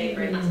definitely a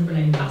paper in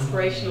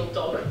aspirational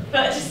dog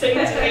purchasing to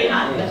be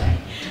had there.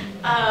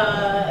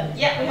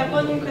 Yeah, we have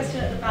one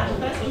question at the back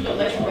first. We've got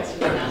loads of questions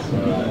now.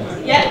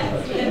 Yeah.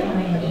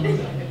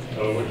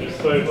 Would you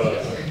say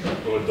that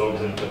for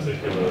dogs in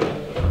particular,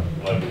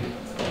 like,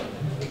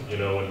 you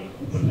know,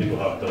 when people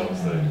have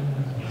dogs,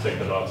 you take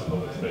them out to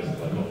public spaces,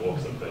 like on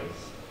walks and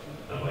things,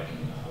 and like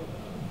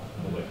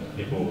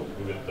people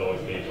with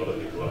dogs meet other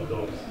people who have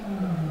dogs,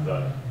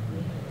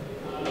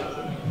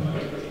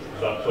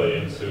 that play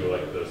into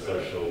like the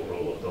social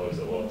role of dogs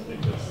a lot,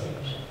 because,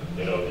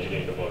 you know, you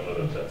need to watch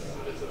other pets,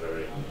 and it's a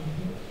very,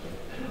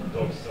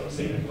 dogs are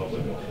seen in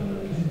public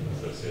often,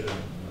 associated,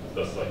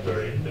 that's like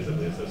very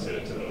visibly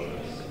associated to the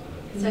owners.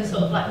 So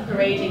sort of like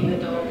parading the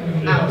dog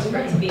out for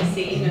it to be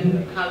seen,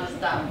 and how does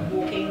that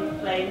walking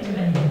play into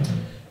it?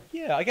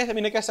 Yeah, I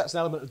guess that's an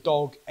element of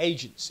dog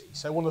agency.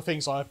 So one of the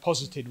things I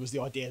posited was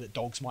the idea that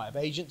dogs might have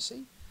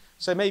agency.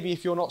 So maybe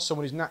if you're not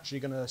someone who's naturally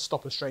going to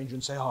stop a stranger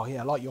and say, "Oh yeah,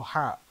 I like your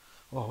hat.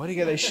 Oh, where do you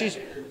get those shoes?"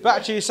 But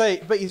actually you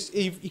say, but it's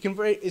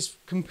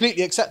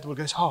completely acceptable. It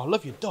goes, "Oh, I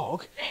love your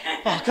dog.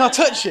 Oh, can I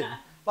touch him?"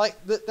 Like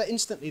that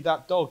instantly,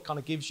 that dog kind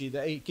of gives you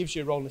a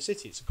role in the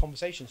city. It's a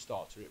conversation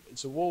starter.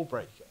 It's a wall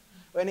breaker,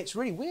 and it's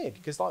really weird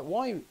because like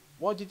why do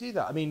you do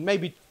that? I mean,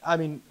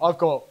 I've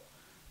got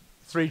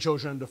 3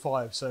 children under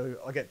 5, so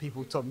I get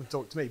people to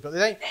talk to me, but they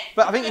don't.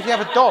 But I think if you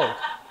have a dog,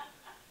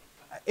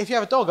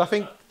 I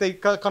think they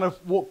kind of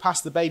walk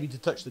past the baby to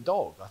touch the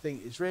dog. I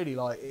think it's really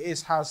like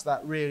has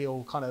that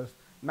real kind of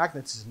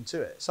magnetism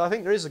to it. So I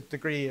think there is a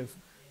degree of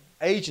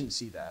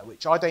agency there,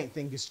 which I don't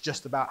think is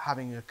just about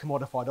having a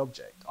commodified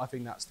object. I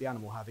think that's the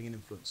animal having an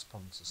influence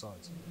upon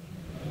society.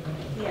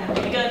 Yeah,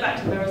 maybe going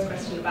back to Mira's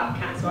question about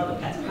cats or other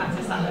pets, perhaps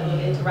it's that level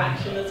of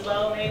interaction as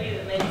well, maybe,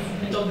 that makes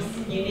the dogs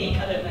unique.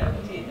 I don't know.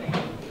 What do you think?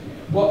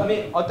 Well, I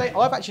mean,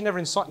 I've actually never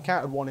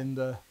encountered one in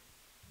the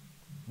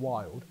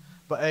wild,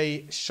 but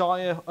a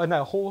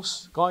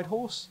horse, guide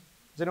horse.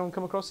 Has anyone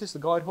come across this? The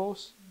guide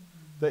horse?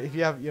 That if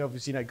you have,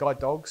 obviously, guide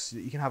dogs,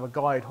 you can have a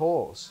guide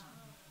horse.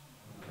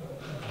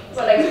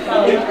 Well, like a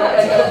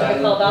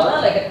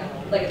Falbella, like a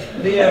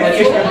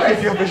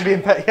if you're visually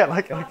impaired, yeah,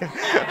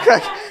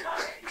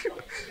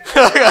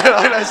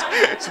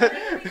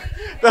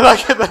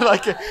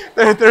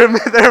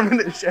 they're a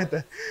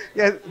miniature.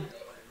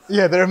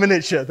 Yeah, they're a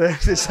miniature.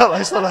 It's not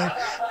like.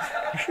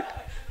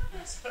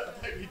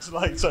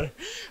 Sorry.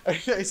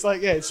 It's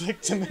like it's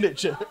a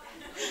miniature.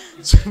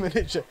 It's a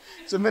miniature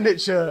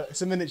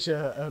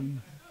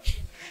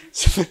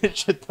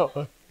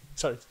dog.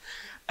 Sorry.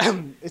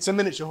 It's a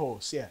miniature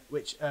horse, yeah,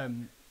 which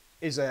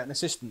is an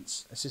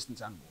assistance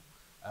animal,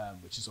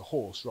 which is a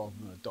horse rather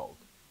than a dog.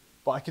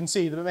 But I can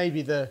see that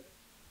maybe the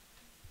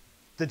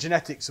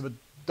genetics of a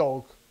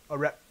dog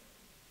are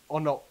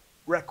not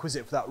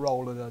requisite for that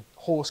role, and a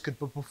horse could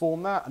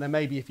perform that. And then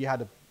maybe if you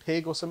had a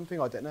pig or something,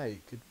 I don't know,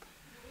 you could.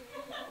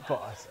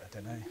 But I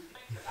don't know.